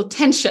political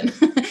tension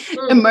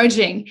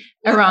emerging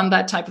around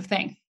that type of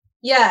thing.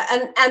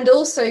 Yeah, and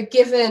also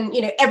given,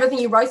 you know, everything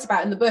you write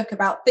about in the book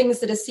about things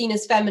that are seen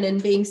as feminine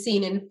being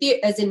seen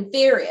as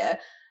inferior,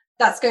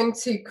 that's going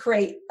to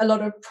create a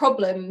lot of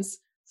problems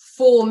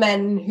for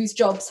men whose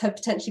jobs have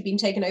potentially been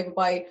taken over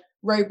by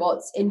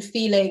robots in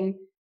feeling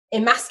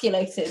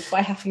emasculated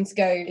by having to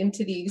go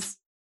into these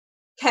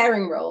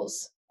caring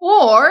roles.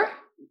 Or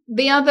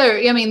the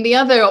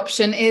other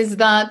option is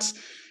that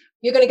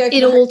you're going to go for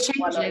it all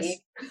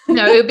changes.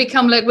 It would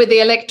become like with the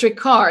electric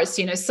cars,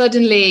 you know,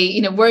 suddenly,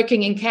 you know,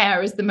 working in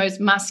care is the most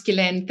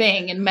masculine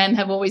thing and men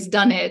have always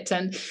done it.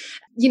 And,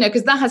 you know,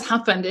 because that has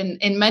happened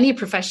in many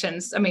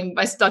professions. I mean,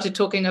 I started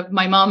talking of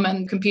my mom,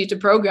 and computer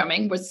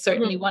programming was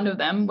certainly one of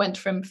them, went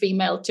from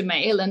female to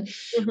male. And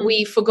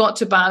we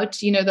forgot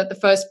about, you know, that the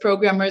first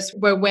programmers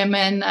were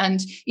women.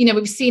 And, you know,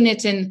 we've seen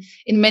it in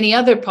many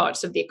other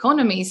parts of the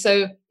economy.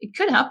 So it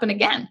could happen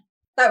again.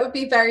 That would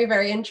be very,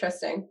 very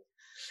interesting.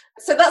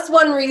 So that's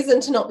one reason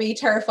to not be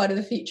terrified of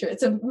the future.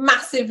 It's a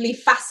massively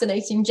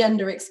fascinating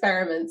gender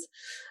experiment.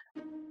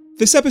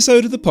 This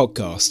episode of the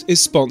podcast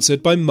is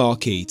sponsored by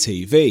Marquee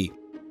TV.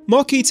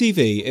 Marquee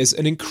TV is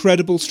an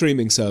incredible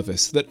streaming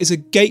service that is a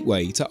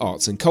gateway to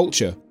arts and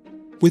culture.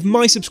 With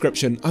my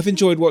subscription, I've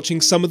enjoyed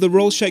watching some of the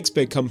Royal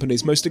Shakespeare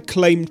Company's most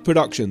acclaimed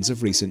productions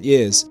of recent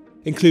years,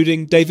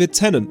 including David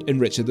Tennant in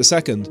Richard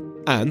II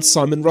and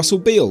Simon Russell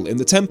Beale in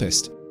The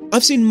Tempest.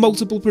 I've seen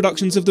multiple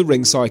productions of The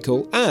Ring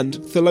Cycle and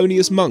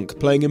Thelonious Monk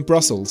playing in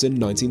Brussels in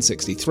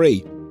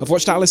 1963. I've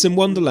watched Alice in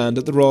Wonderland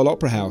at the Royal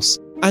Opera House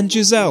and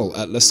Giselle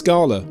at La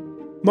Scala.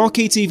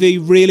 Marquee TV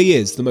really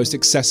is the most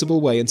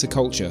accessible way into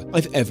culture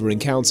I've ever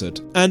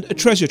encountered, and a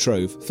treasure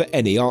trove for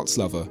any arts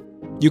lover.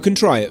 You can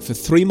try it for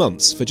 3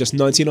 months for just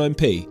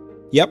 99p.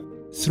 Yep,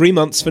 3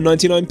 months for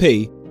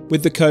 99p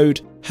with the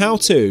code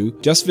HOWTO.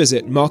 Just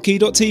visit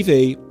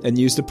marquee.tv and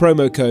use the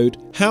promo code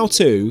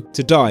HOWTO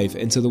to dive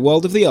into the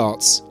world of the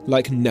arts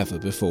like never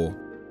before.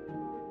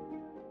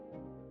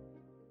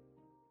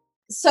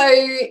 So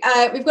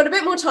we've got a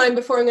bit more time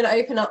before I'm going to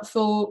open up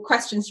for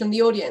questions from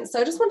the audience. So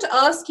I just want to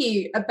ask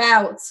you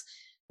about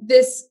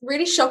this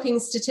really shocking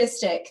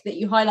statistic that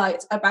you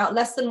highlight about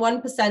less than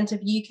 1% of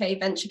UK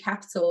venture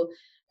capital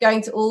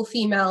going to all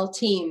female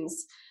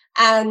teams.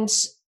 And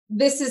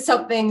this is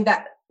something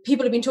that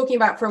people have been talking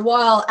about for a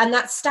while, and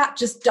that stat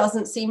just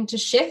doesn't seem to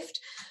shift.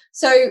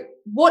 So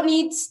what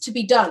needs to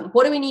be done?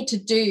 What do we need to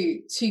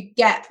do to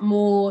get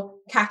more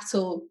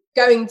capital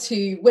going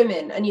to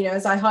women? And, you know,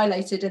 as I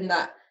highlighted in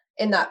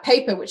that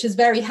paper, which has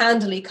very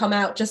handily come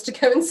out just to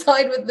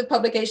coincide with the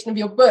publication of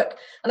your book,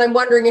 and I'm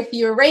wondering if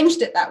you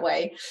arranged it that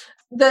way,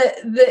 that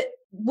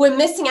we're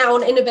missing out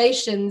on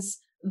innovations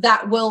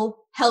that will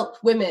help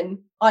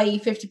women, i.e.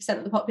 50%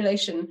 of the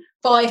population,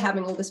 by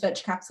having all this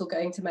venture capital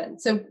going to men.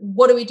 So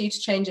what do we do to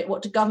change it?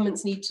 What do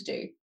governments need to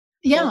do?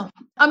 Yeah,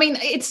 I mean,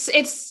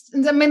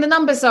 the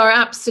numbers are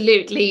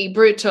absolutely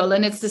brutal,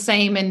 and it's the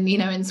same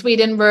in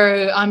Sweden,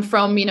 where I'm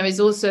from,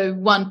 is also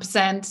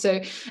 1%. So,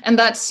 and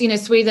that's,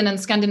 Sweden and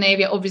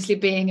Scandinavia obviously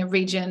being a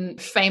region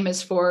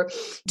famous for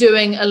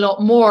doing a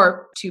lot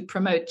more to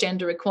promote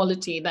gender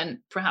equality than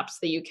perhaps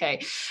the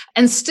UK.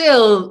 And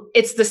still,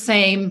 it's the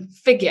same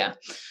figure.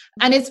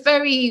 And it's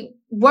very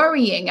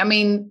worrying. I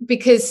mean,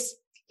 because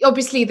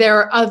obviously, there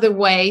are other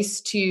ways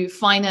to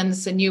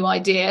finance a new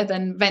idea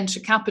than venture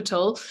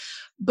capital,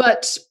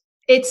 but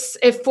it's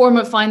a form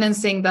of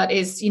financing that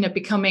is,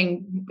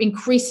 becoming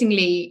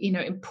increasingly,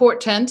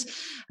 important,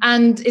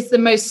 and it's the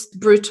most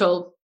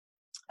brutal.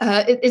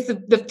 It's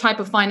the type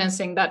of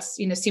financing that's,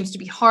 seems to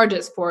be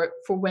hardest for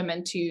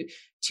women to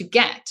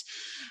get.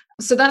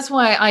 So that's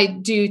why I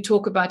do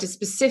talk about it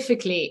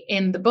specifically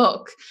in the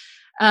book,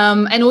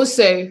 and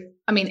also.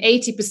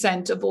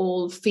 80% of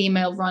all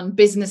female-run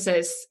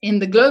businesses in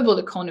the global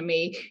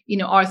economy,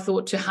 are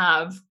thought to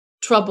have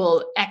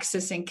trouble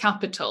accessing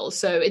capital.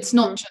 So it's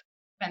not just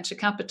venture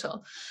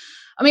capital.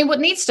 What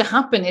needs to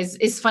happen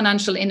is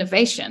financial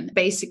innovation,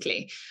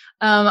 basically.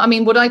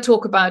 What I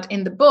talk about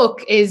in the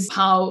book is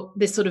how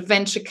this sort of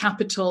venture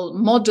capital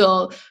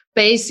model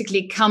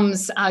basically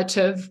comes out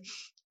of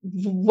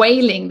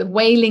the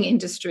whaling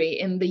industry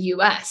in the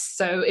US.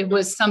 So it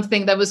was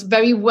something that was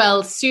very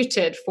well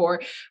suited for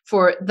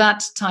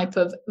that type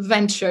of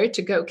venture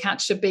to go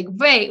catch a big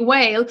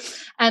whale,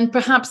 and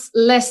perhaps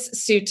less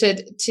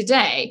suited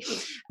today.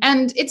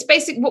 And it's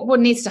basically what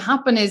needs to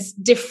happen is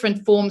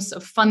different forms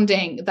of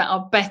funding that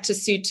are better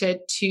suited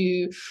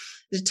to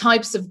the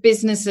types of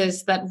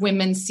businesses that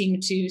women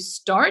seem to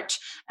start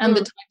and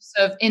the types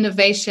of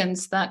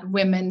innovations that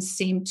women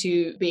seem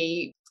to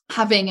be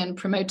having and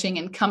promoting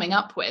and coming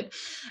up with.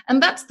 And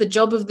that's the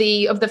job of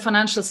the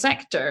financial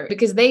sector,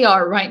 because they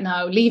are right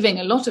now leaving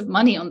a lot of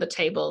money on the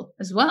table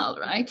as well,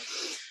 right?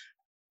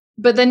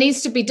 But there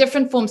needs to be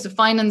different forms of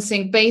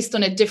financing based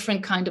on a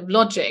different kind of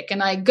logic.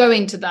 And I go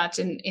into that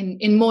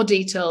in more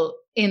detail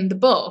in the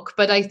book.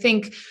 But I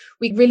think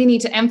we really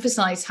need to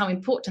emphasize how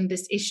important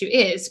this issue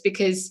is,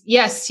 because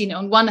yes,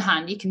 on one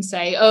hand, you can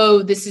say,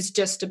 oh, this is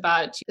just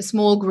about a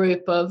small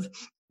group of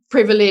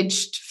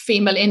privileged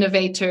female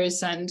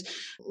innovators and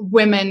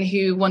women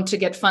who want to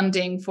get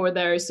funding for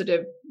their sort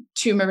of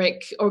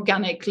turmeric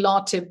organic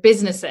latte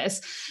businesses.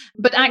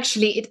 But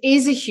actually, it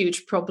is a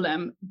huge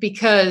problem,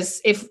 because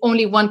if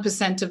only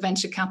 1% of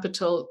venture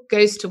capital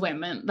goes to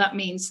women, that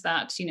means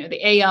that,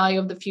 the AI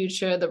of the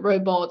future, the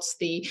robots,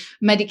 the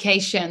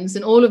medications,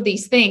 and all of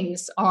these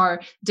things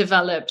are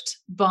developed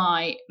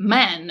by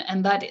men.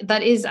 And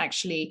that is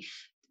actually,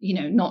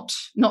 not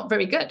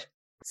very good.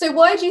 So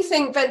why do you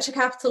think venture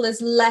capital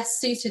is less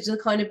suited to the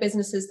kind of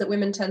businesses that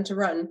women tend to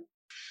run?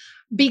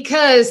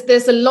 Because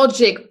there's a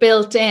logic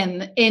built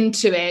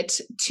into it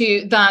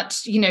to that,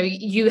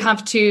 you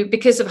have to,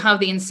 because of how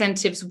the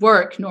incentives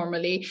work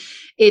normally,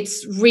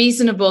 it's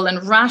reasonable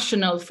and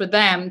rational for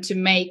them to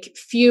make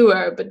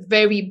fewer but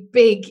very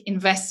big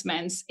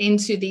investments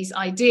into these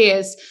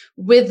ideas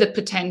with the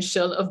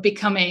potential of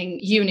becoming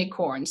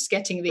unicorns,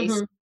 getting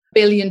these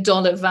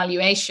billion-dollar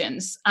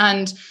valuations.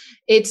 And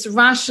it's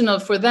rational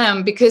for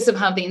them, because of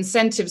how the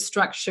incentive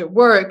structure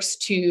works,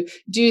 to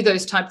do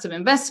those types of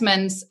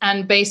investments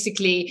and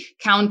basically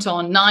count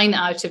on 9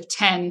 out of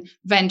 10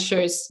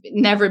 ventures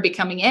never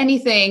becoming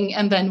anything,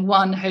 and then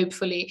one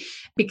hopefully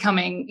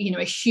becoming,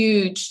 a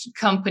huge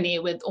company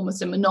with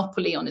almost a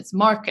monopoly on its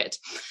market.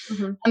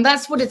 And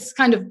that's what it's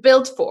kind of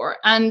built for.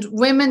 And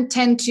women's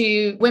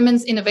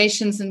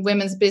innovations and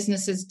women's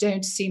businesses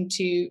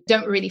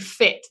don't really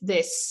fit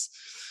this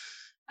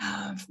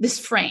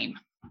frame.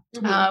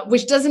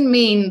 Which doesn't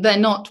mean they're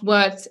not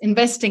worth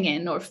investing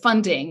in or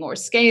funding or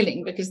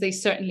scaling, because they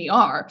certainly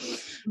are.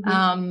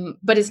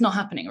 But it's not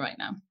happening right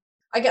now.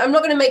 I'm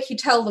not going to make you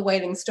tell the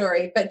whaling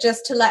story, but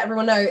just to let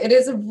everyone know, it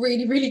is a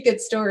really, really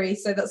good story.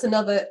 So that's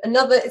another,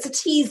 it's a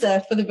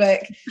teaser for the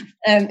book,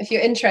 if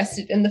you're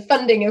interested in the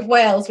funding of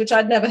whales, which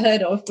I'd never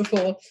heard of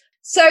before.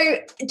 So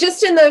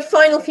just in the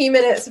final few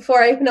minutes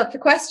before I open up for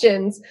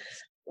questions,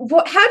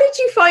 how did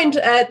you find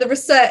the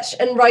research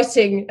and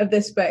writing of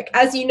this book?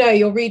 As you know,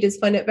 your readers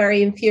find it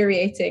very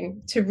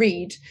infuriating to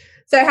read.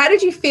 So how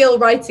did you feel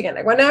writing it?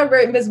 Like, when I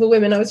wrote Invisible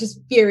Women, I was just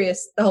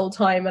furious the whole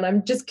time. And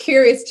I'm just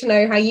curious to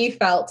know how you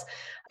felt.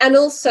 And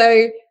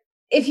also,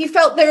 if you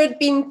felt there had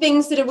been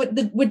things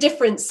that were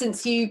different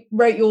since you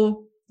wrote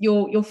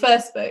your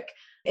first book,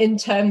 in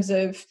terms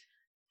of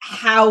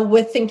how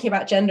we're thinking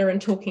about gender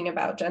and talking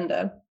about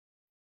gender.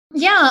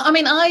 Yeah, I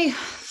mean,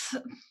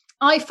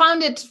 I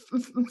found it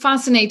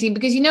fascinating,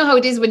 because you know how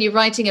it is when you're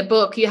writing a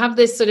book, you have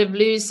this sort of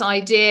loose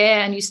idea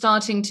and you're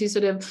starting to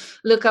sort of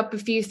look up a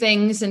few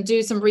things and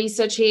do some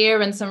research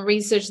here and some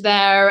research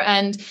there.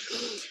 And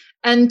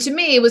to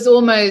me, it was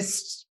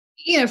almost,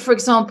 for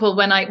example,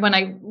 when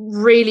I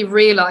really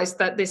realized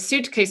that this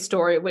suitcase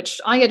story, which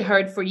I had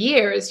heard for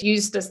years,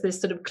 used as this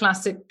sort of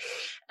classic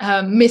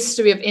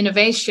mystery of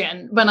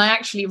innovation, when I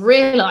actually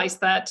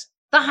realized that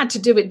had to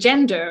do with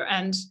gender,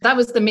 and that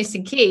was the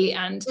missing key.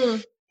 And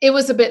it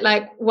was a bit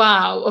like,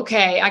 wow,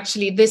 okay,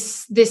 actually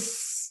this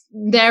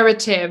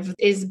narrative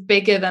is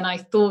bigger than I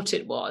thought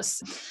it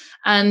was.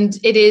 And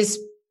it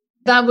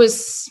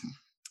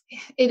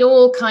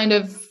all kind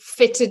of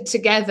fitted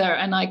together,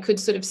 and I could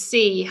sort of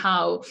see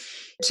how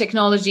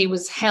technology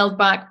was held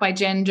back by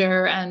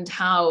gender, and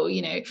how,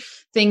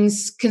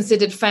 things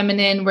considered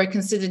feminine were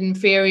considered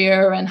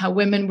inferior, and how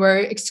women were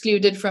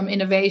excluded from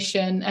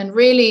innovation, and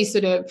really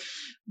sort of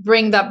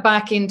bring that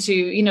back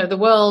into, the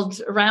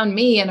world around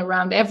me and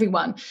around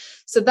everyone.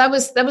 So that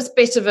was a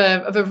bit of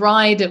a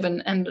ride of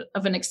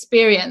an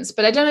experience.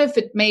 But I don't know if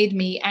it made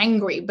me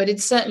angry, but it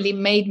certainly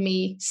made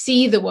me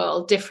see the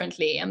world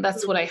differently. And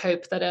that's what I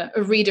hope that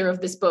a reader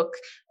of this book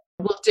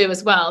will do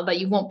as well, that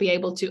you won't be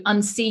able to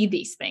unsee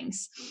these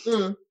things.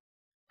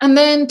 And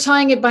then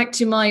tying it back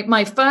to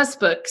my first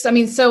book. So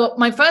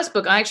my first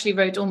book I actually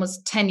wrote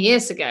almost 10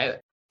 years ago,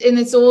 and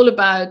it's all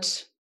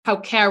about how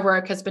care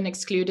work has been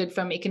excluded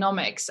from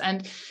economics.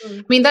 And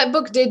that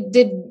book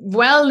did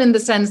well, in the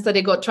sense that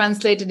it got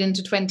translated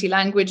into 20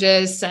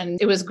 languages, and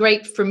it was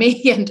great for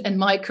me and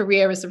my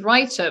career as a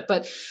writer.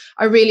 But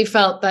I really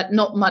felt that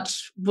not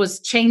much was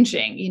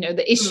changing.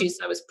 The issues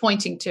I was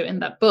pointing to in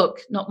that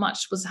book, not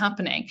much was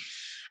happening.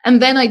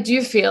 And then I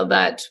do feel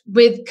that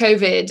with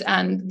COVID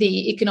and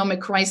the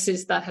economic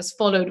crisis that has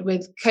followed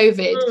with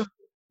COVID,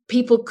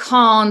 people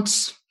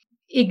can't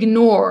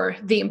ignore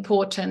the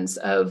importance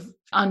of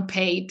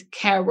unpaid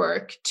care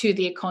work to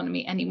the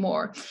economy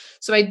anymore.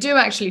 So I do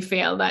actually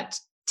feel that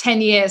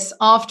 10 years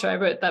after I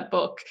wrote that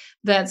book,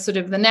 that sort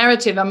of the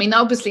narrative,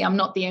 obviously I'm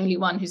not the only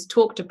one who's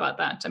talked about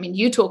that.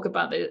 You talk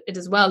about it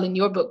as well in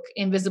your book,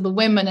 Invisible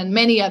Women, and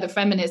many other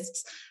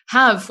feminists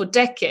have for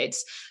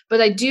decades. But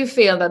I do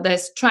feel that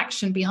there's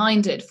traction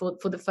behind it for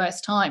the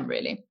first time,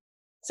 really.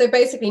 So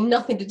basically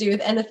nothing to do with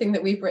anything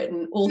that we've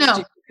written, all to do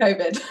with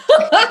COVID.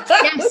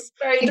 Yes,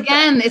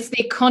 again, it's the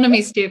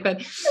economy,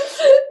 stupid.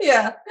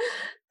 Yeah.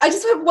 I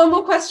just have one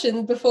more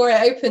question before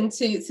I open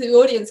to the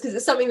audience, because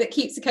it's something that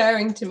keeps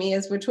occurring to me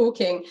as we're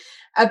talking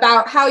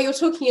about how you're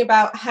talking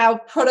about how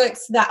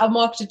products that are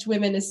marketed to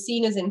women is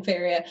seen as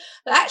inferior.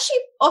 But actually,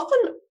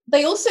 often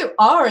they also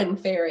are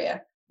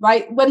inferior.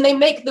 right? When they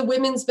make the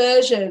women's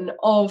version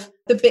of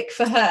the Bic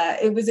for her,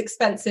 it was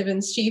expensive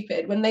and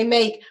stupid. When they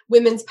make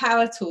women's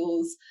power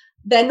tools,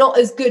 they're not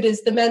as good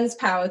as the men's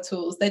power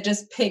tools. They're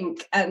just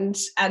pink and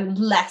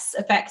less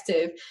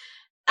effective.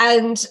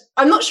 And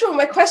I'm not sure what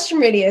my question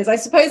really is. I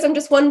suppose I'm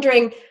just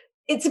wondering,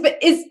 it's a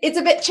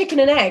bit chicken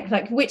and egg.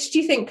 Like, which do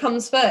you think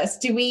comes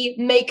first? Do we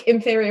make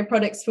inferior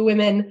products for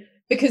women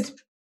because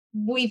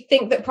we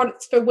think that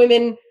products for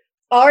women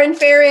are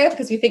inferior,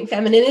 because we think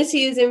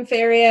femininity is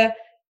inferior?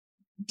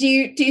 Do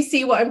you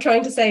see what I'm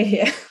trying to say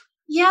here?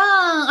 Yeah,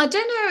 I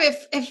don't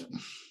know if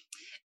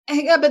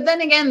yeah, but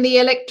then again, the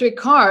electric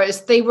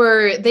cars, they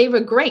were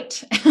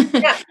great.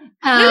 Yeah.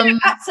 No,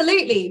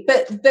 absolutely.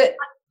 But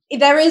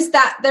there is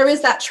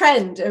that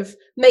trend of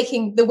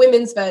making the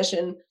women's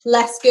version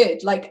less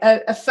good. Like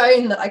a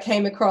phone that I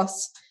came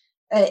across,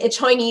 a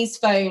Chinese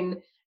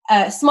phone,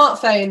 a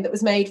smartphone that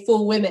was made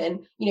for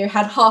women,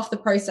 had half the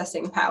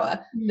processing power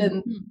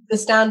than the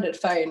standard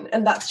phone.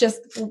 And that's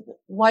just,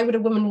 why would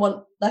a woman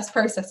want less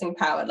processing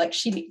power? Like,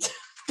 she needs.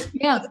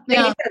 Yeah.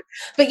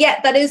 But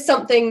yet that is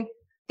something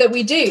that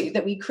we do,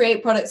 that we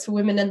create products for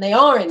women and they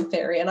are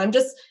inferior. And I'm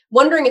just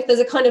wondering if there's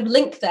a kind of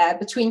link there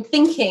between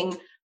thinking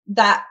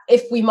that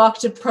if we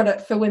market a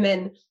product for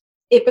women,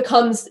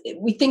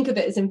 we think of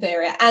it as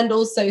inferior, and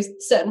also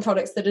certain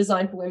products that are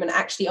designed for women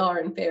actually are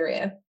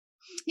inferior.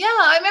 Yeah,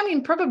 I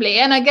mean, probably.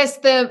 And I guess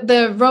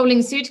the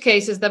rolling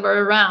suitcases that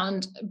were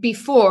around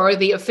before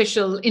the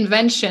official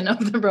invention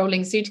of the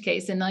rolling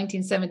suitcase in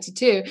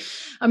 1972,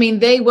 I mean,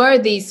 they were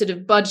these sort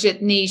of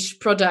budget niche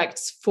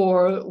products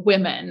for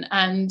women,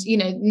 and,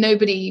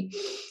 nobody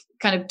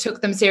kind of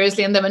took them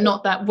seriously, and they were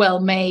not that well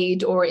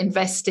made or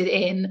invested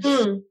in.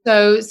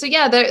 So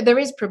yeah, there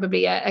is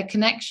probably a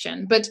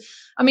connection. But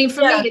I mean,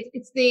 for me,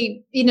 it's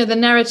the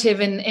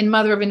narrative in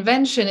Mother of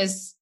Invention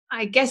is,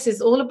 I guess,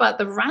 is all about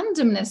the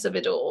randomness of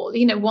it all.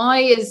 Why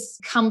is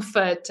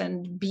comfort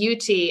and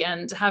beauty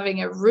and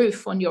having a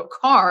roof on your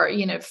car,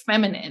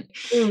 feminine?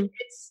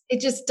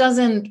 It just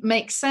doesn't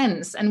make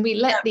sense. And we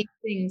let these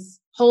things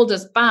hold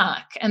us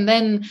back. And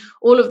then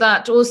all of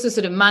that also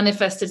sort of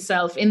manifests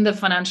itself in the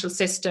financial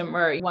system,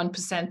 where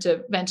 1%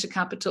 of venture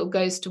capital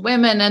goes to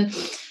women. And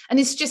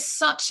it's just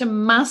such a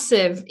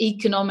massive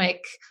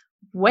economic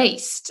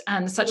waste,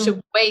 and such a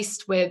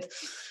waste with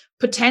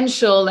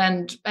potential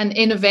and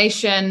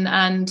innovation.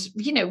 And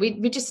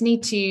we just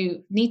need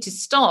to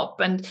stop.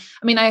 And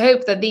I mean, I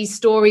hope that these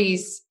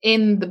stories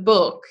in the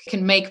book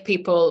can make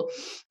people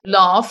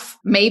laugh,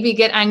 maybe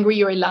get angry.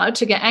 You're allowed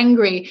to get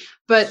angry,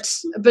 but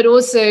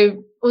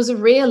also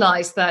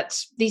realize that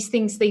these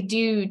things, they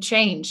do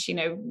change.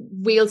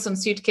 Wheels on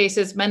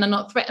suitcases, men are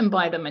not threatened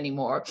by them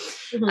anymore.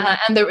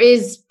 And there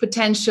is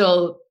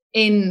potential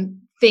in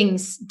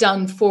things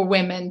done for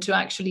women to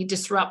actually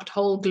disrupt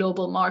whole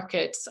global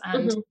markets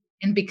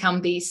and become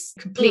these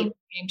complete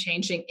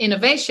game-changing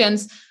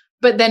innovations.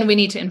 But then we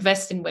need to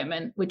invest in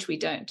women, which we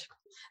don't.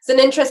 It's an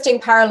interesting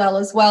parallel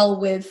as well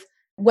with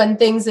when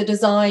things are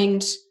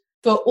designed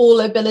for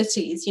all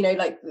abilities,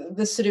 like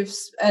the sort of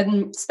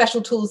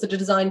special tools that are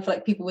designed for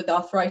like people with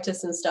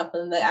arthritis and stuff,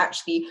 and they're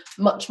actually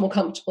much more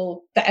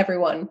comfortable for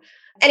everyone.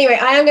 Anyway,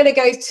 I am going to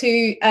go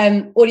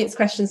to audience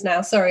questions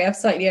now. Sorry, I've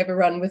slightly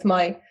overrun with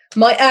my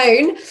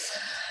own.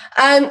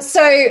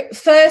 So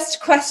first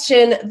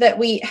question that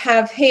we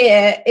have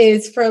here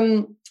is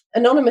from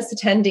anonymous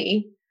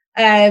attendee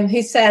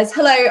who says,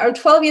 hello, I'm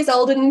 12 years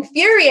old and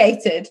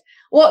infuriated.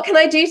 What can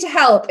I do to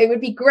help? It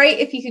would be great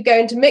if you could go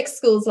into mixed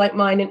schools like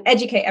mine and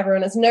educate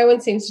everyone, as no one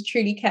seems to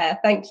truly care.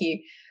 Thank you.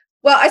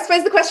 Well, I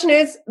suppose the question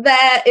is,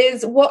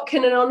 what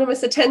can an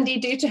anonymous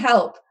attendee do to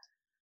help?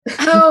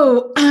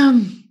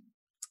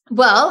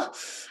 Well,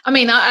 I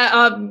mean,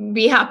 I'll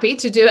be happy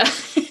to do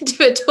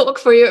a talk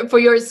for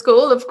your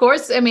school, of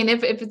course. I mean,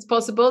 if it's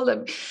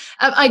possible.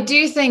 I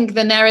do think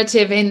the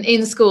narrative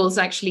in schools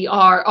actually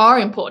are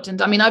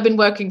important. I mean, I've been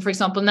working, for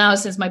example, now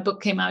since my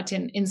book came out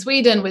in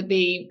Sweden with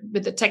the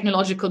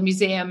Technological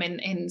Museum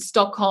in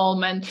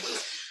Stockholm, and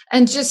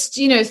just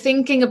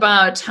thinking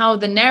about how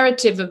the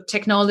narrative of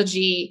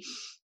technology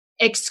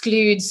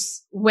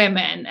excludes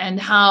women, and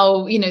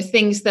how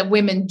things that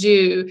women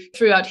do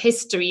throughout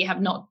history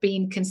have not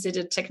been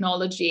considered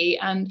technology,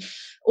 and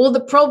all the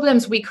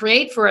problems we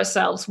create for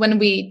ourselves when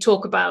we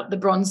talk about the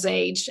Bronze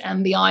Age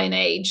and the Iron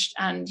Age,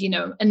 and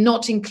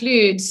not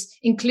include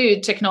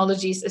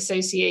technologies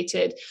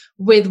associated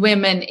with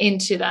women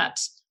into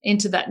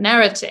that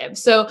narrative.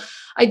 So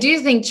I do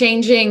think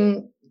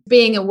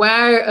being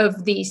aware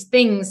of these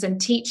things and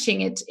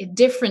teaching it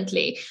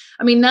differently.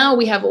 I mean, now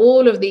we have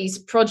all of these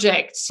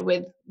projects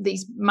with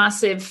these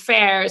massive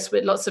fairs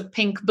with lots of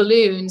pink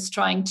balloons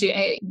trying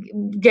to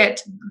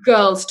get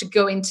girls to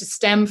go into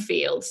STEM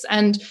fields.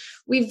 And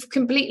we've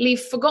completely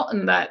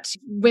forgotten that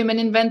women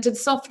invented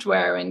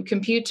software, and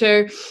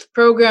computer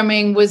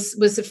programming was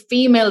a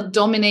female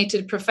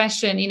dominated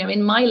profession,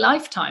 in my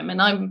lifetime.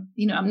 And I'm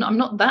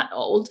not that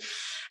old.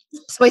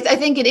 So I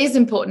think it is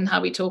important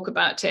how we talk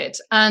about it.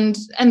 And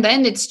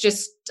then it's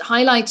just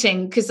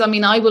highlighting, because I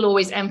mean, I will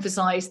always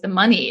emphasize the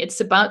money.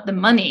 It's about the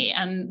money,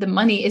 and the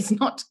money is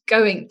not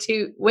going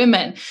to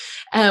women.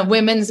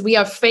 We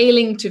are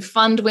failing to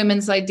fund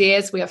women's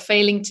ideas. We are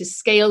failing to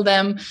scale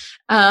them.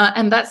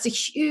 And that's a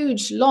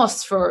huge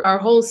loss for our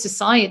whole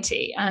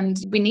society. And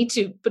we need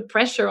to put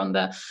pressure on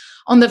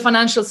the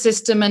financial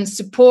system and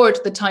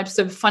support the types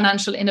of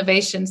financial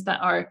innovations that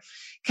are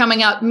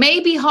coming out.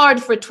 Maybe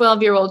hard for a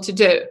 12-year-old to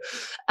do.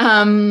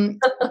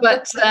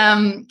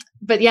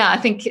 But yeah, I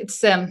think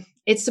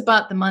it's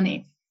about the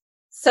money.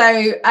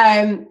 So,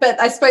 but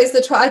I suppose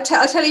I'll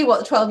tell you what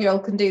the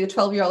 12-year-old can do. The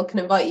 12-year-old can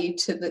invite you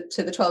to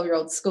the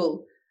 12-year-old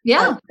school.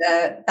 Yeah,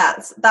 and,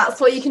 that's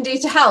what you can do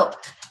to help.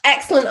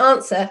 Excellent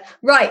answer.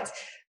 Right.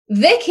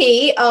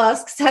 Vicky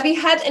asks, have you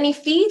had any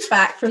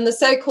feedback from the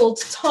so-called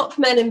top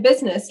men in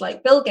business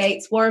like Bill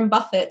Gates, Warren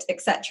Buffett,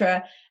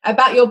 etc.,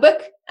 about your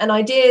book and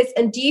ideas?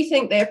 And do you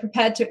think they are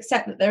prepared to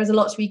accept that there is a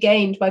lot to be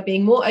gained by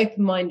being more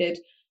open-minded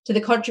to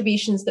the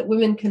contributions that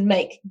women can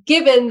make,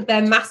 given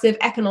their massive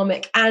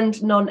economic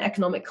and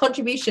non-economic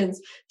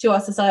contributions to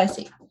our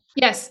society?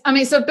 Yes. I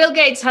mean, so Bill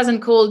Gates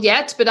hasn't called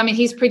yet, but I mean,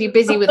 he's pretty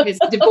busy with his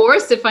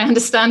divorce, if I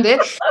understand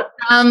it.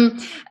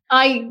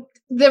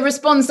 The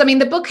response, I mean,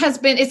 the book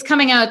it's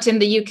coming out in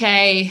the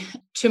UK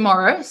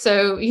tomorrow.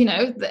 So,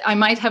 I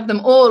might have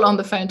them all on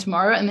the phone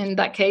tomorrow. And in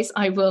that case,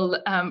 I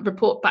will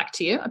report back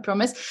to you, I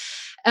promise.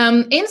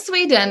 In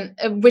Sweden,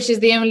 which is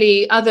the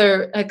only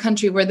other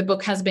country where the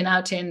book has been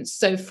out in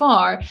so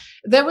far,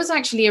 there was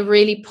actually a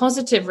really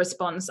positive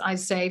response, I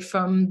say,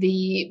 from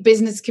the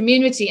business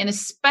community, and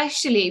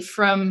especially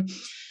from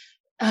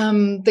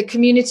the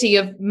community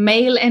of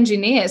male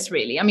engineers,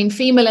 really. I mean,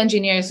 female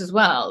engineers as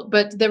well.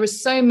 But there were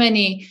so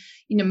many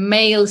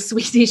male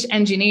Swedish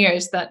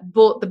engineers that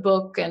bought the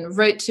book and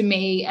wrote to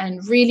me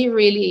and really,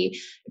 really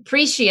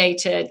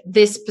appreciated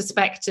this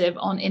perspective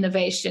on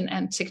innovation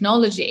and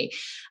technology.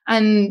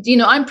 And,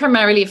 I'm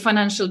primarily a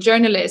financial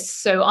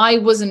journalist, so I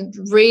wasn't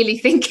really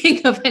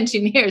thinking of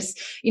engineers,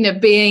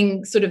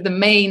 being sort of the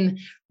main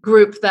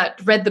group that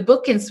read the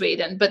book in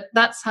Sweden, but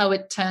that's how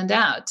it turned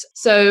out.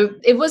 So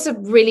it was a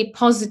really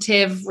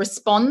positive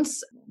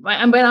response.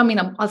 And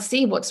I'll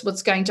see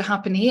what's going to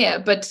happen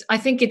here, but I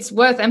think it's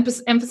worth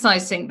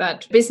emphasizing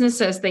that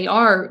businesses, they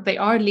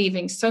are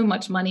leaving so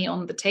much money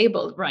on the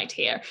table right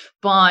here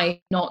by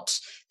not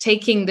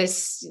taking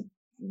this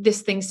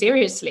thing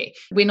seriously.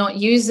 We're not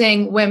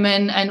using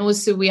women, and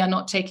also we are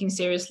not taking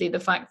seriously the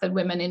fact that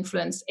women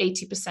influence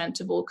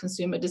 80% of all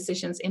consumer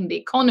decisions in the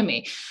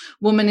economy.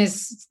 Woman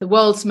is the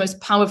world's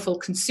most powerful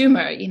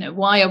consumer.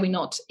 Why are we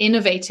not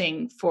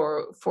innovating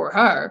for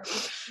her?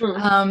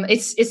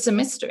 It's a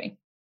mystery.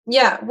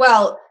 Yeah,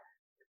 well,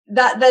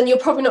 then you're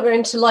probably not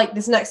going to like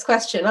this next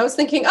question. I was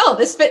thinking,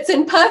 this fits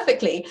in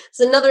perfectly.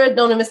 There's another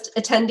anonymous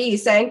attendee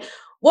saying,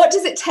 what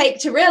does it take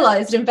to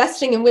realize that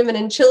investing in women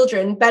and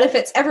children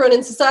benefits everyone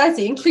in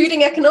society,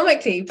 including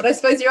economically? But I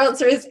suppose your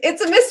answer is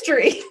it's a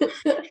mystery.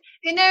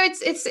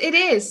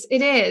 It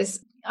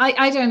is.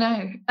 I don't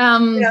know.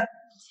 Yeah.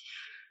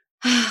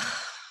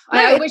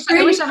 I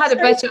wish I had a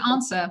better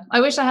answer.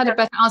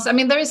 I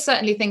mean, there is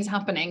certainly things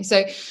happening.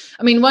 So,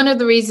 I mean, one of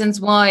the reasons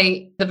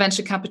why the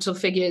venture capital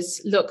figures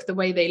look the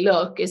way they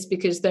look is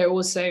because there are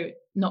also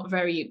not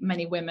very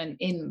many women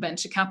in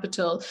venture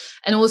capital,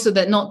 and also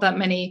that not that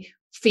many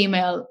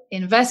female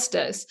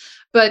investors.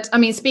 But I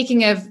mean,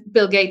 speaking of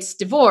Bill Gates'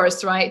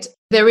 divorce, right?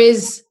 There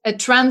is a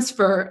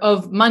transfer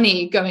of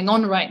money going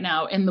on right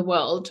now in the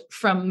world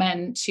from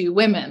men to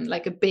women,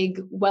 like a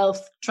big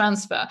wealth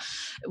transfer.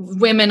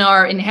 Women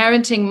are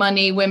inheriting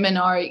money. Women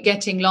are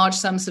getting large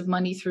sums of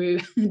money through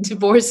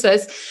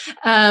divorces,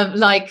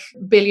 like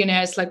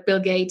billionaires like Bill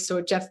Gates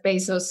or Jeff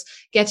Bezos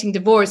getting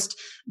divorced.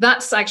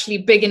 That's actually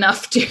big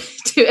enough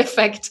to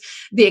affect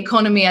the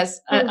economy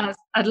as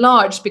at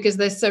large, because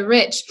they're so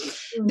rich.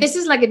 This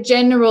is like a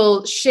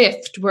general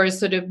shift where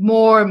sort of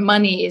more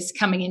money is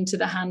coming into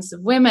the hands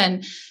of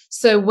women.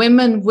 So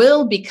women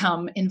will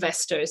become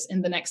investors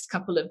in the next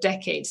couple of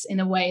decades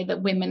in a way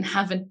that women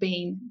haven't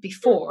been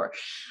before.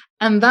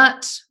 And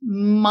that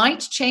might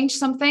change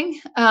something.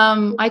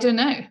 I don't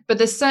know. But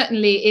there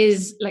certainly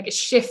is like a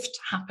shift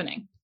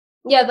happening.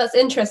 Yeah, that's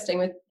interesting.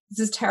 This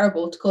is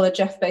terrible to call her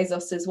Jeff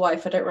Bezos'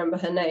 wife. I don't remember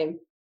her name. Do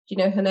you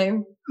know her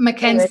name?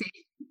 Mackenzie.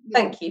 Anyway,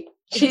 thank you.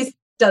 She's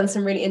done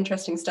some really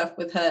interesting stuff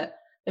with her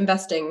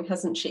investing,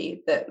 hasn't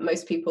she, that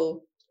most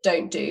people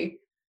don't do.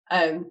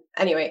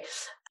 Anyway,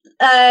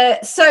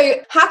 so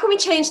how can we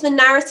change the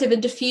narrative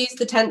and diffuse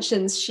the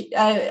tensions?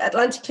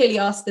 Atlanta clearly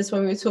asked this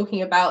when we were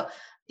talking about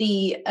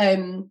the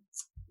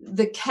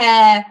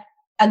care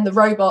and the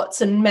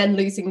robots and men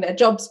losing their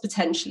jobs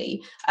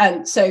potentially.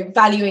 So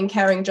valuing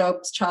caring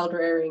jobs, child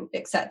rearing,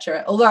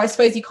 etc. Although I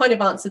suppose you kind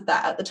of answered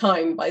that at the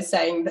time by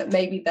saying that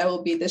maybe there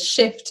will be this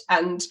shift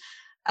and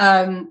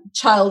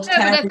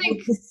childcare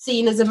is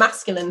seen as a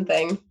masculine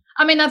thing.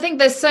 I mean, I think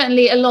there's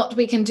certainly a lot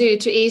we can do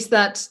to ease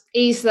that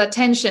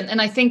tension,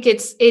 and I think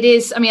it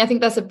is. I mean, I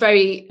think that's a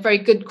very, very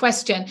good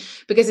question,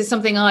 because it's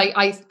something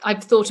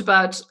I've thought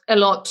about a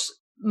lot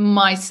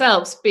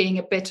myself, being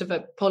a bit of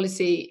a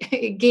policy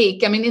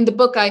geek. I mean, in the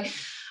book,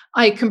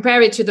 I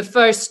compare it to the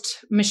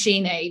first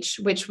machine age,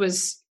 which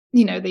was,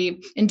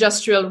 the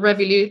Industrial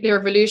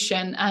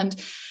Revolution,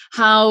 and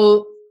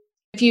how,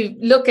 if you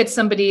look at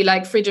somebody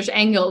like Friedrich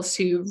Engels,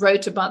 who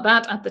wrote about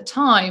that at the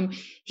time,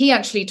 he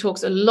actually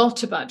talks a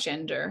lot about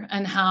gender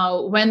and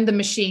how when the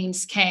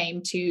machines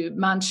came to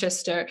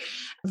Manchester,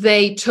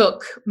 they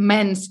took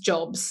men's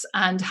jobs,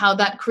 and how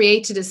that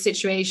created a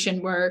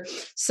situation where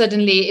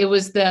suddenly it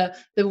was the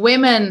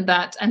women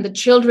and the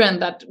children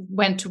that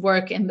went to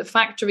work in the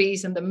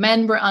factories, and the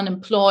men were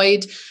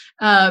unemployed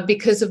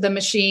because of the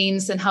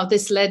machines, and how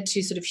this led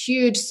to sort of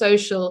huge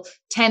social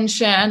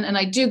tension. And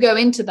I do go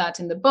into that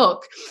in the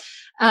book.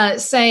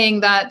 Saying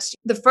that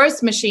the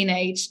first machine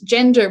age,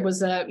 gender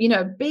was a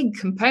big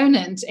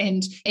component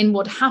in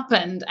what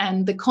happened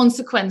and the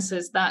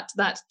consequences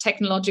that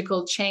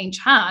technological change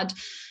had,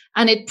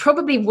 and it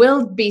probably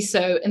will be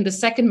so in the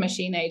second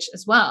machine age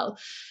as well.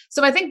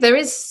 So I think there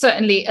is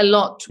certainly a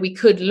lot we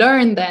could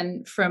learn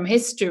then from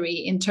history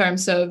in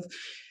terms of,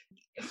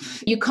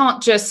 you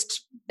can't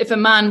just, if a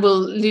man will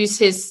lose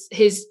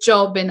his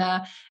job in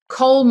a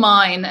coal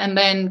mine and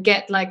then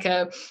get like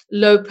a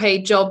low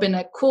paid job in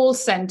a call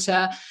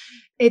center,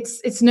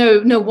 it's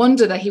no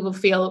wonder that he will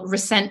feel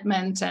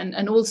resentment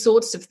and all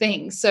sorts of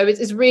things. So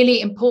it's really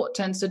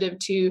important sort of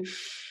to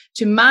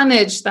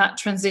manage that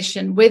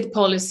transition with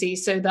policy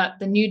so that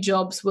the new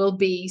jobs will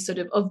be sort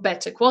of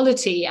better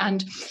quality.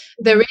 And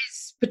there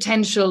is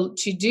potential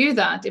to do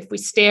that if we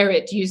steer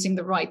it using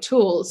the right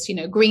tools.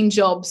 Green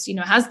jobs,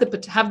 have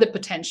the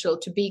potential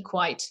to be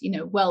quite,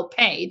 well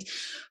paid.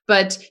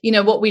 But,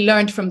 what we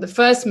learned from the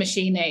first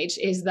machine age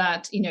is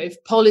that,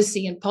 if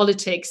policy and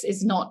politics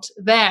is not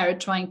there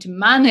trying to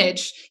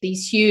manage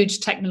these huge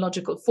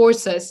technological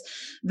forces,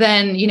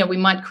 then, we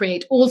might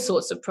create all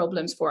sorts of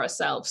problems for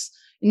ourselves,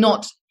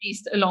 not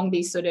least along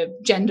these sort of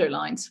gender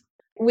lines.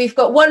 We've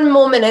got 1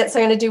 more minute, so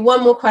I'm going to do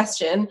one more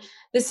question.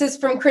 This is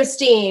from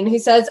Christine, who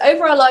says,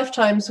 over our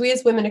lifetimes, we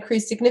as women accrue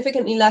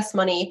significantly less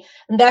money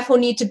and therefore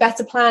need to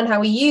better plan how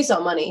we use our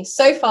money.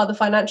 So far, the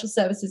financial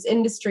services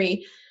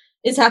industry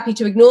is happy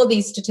to ignore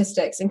these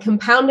statistics, and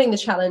compounding the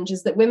challenge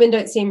is that women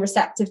don't seem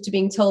receptive to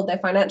being told their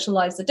financial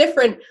lives are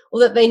different, or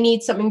that they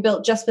need something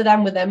built just for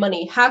them with their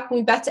money. How can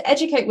we better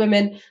educate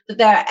women that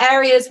there are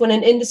areas when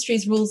an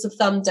industry's rules of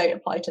thumb don't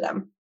apply to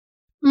them?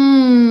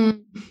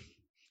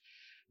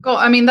 God,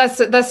 I mean, that's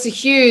a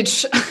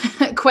huge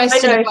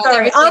question. I know,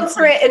 sorry.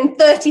 Answer it in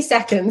 30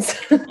 seconds.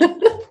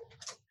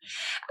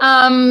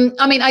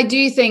 I mean, I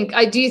do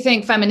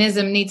think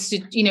feminism needs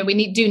to, we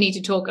need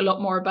to talk a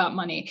lot more about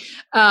money.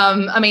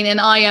 And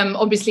I am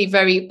obviously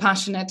very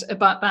passionate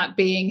about that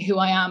being who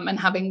I am and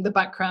having the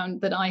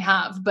background that I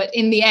have. But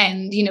in the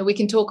end, we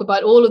can talk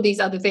about all of these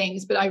other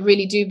things, but I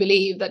really do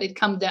believe that it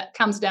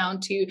comes down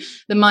to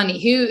the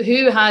money.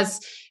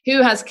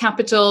 Who has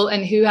capital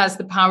and who has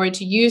the power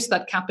to use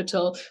that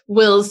capital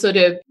will sort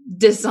of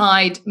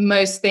decide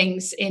most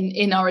things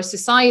in our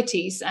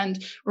societies.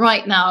 And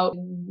right now,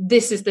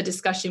 this is the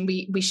discussion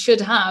we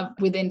should have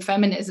within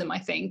feminism, I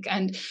think.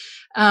 And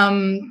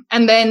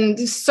then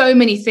so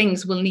many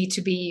things will need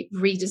to be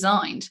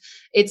redesigned.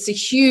 It's a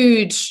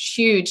huge,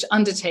 huge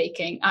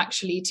undertaking,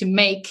 actually, to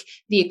make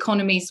the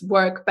economies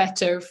work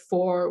better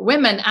for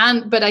women.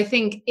 But I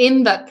think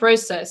in that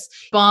process,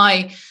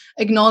 by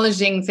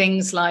acknowledging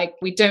things like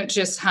we don't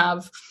just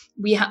have,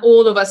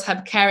 all of us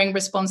have caring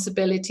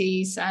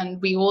responsibilities,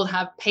 and we all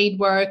have paid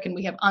work and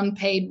we have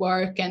unpaid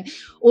work, and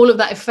all of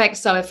that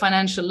affects our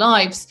financial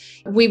lives.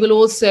 We will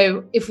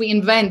also, if we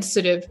invent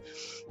sort of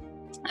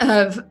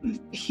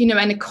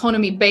an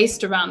economy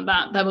based around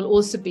that will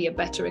also be a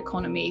better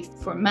economy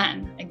for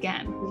men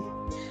again.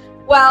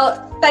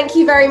 Well, thank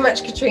you very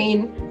much,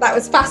 Katrine. That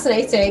was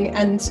fascinating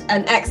and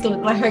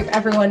excellent. I hope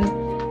everyone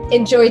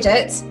enjoyed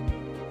it.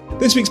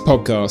 This week's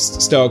podcast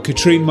starred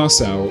Katrine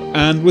Marcal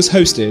and was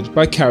hosted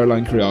by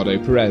Caroline Criado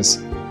Perez.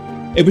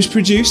 It was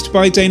produced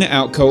by Dana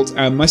Outcolt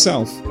and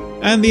myself,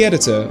 and the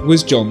editor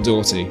was John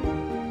Doughty.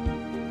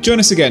 Join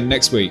us again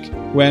next week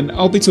when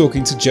I'll be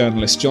talking to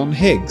journalist John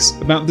Higgs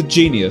about the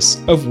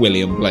genius of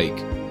William Blake.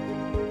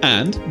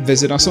 And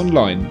visit us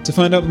online to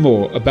find out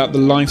more about the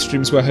live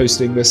streams we're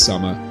hosting this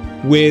summer,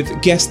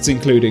 with guests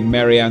including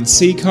Marianne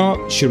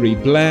Seacart, Cherie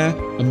Blair,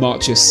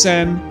 Amartya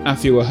Sen,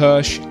 Afua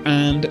Hirsch,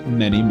 and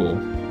many more.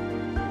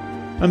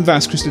 I'm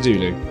Vas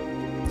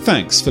Christodoulou.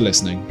 Thanks for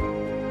listening.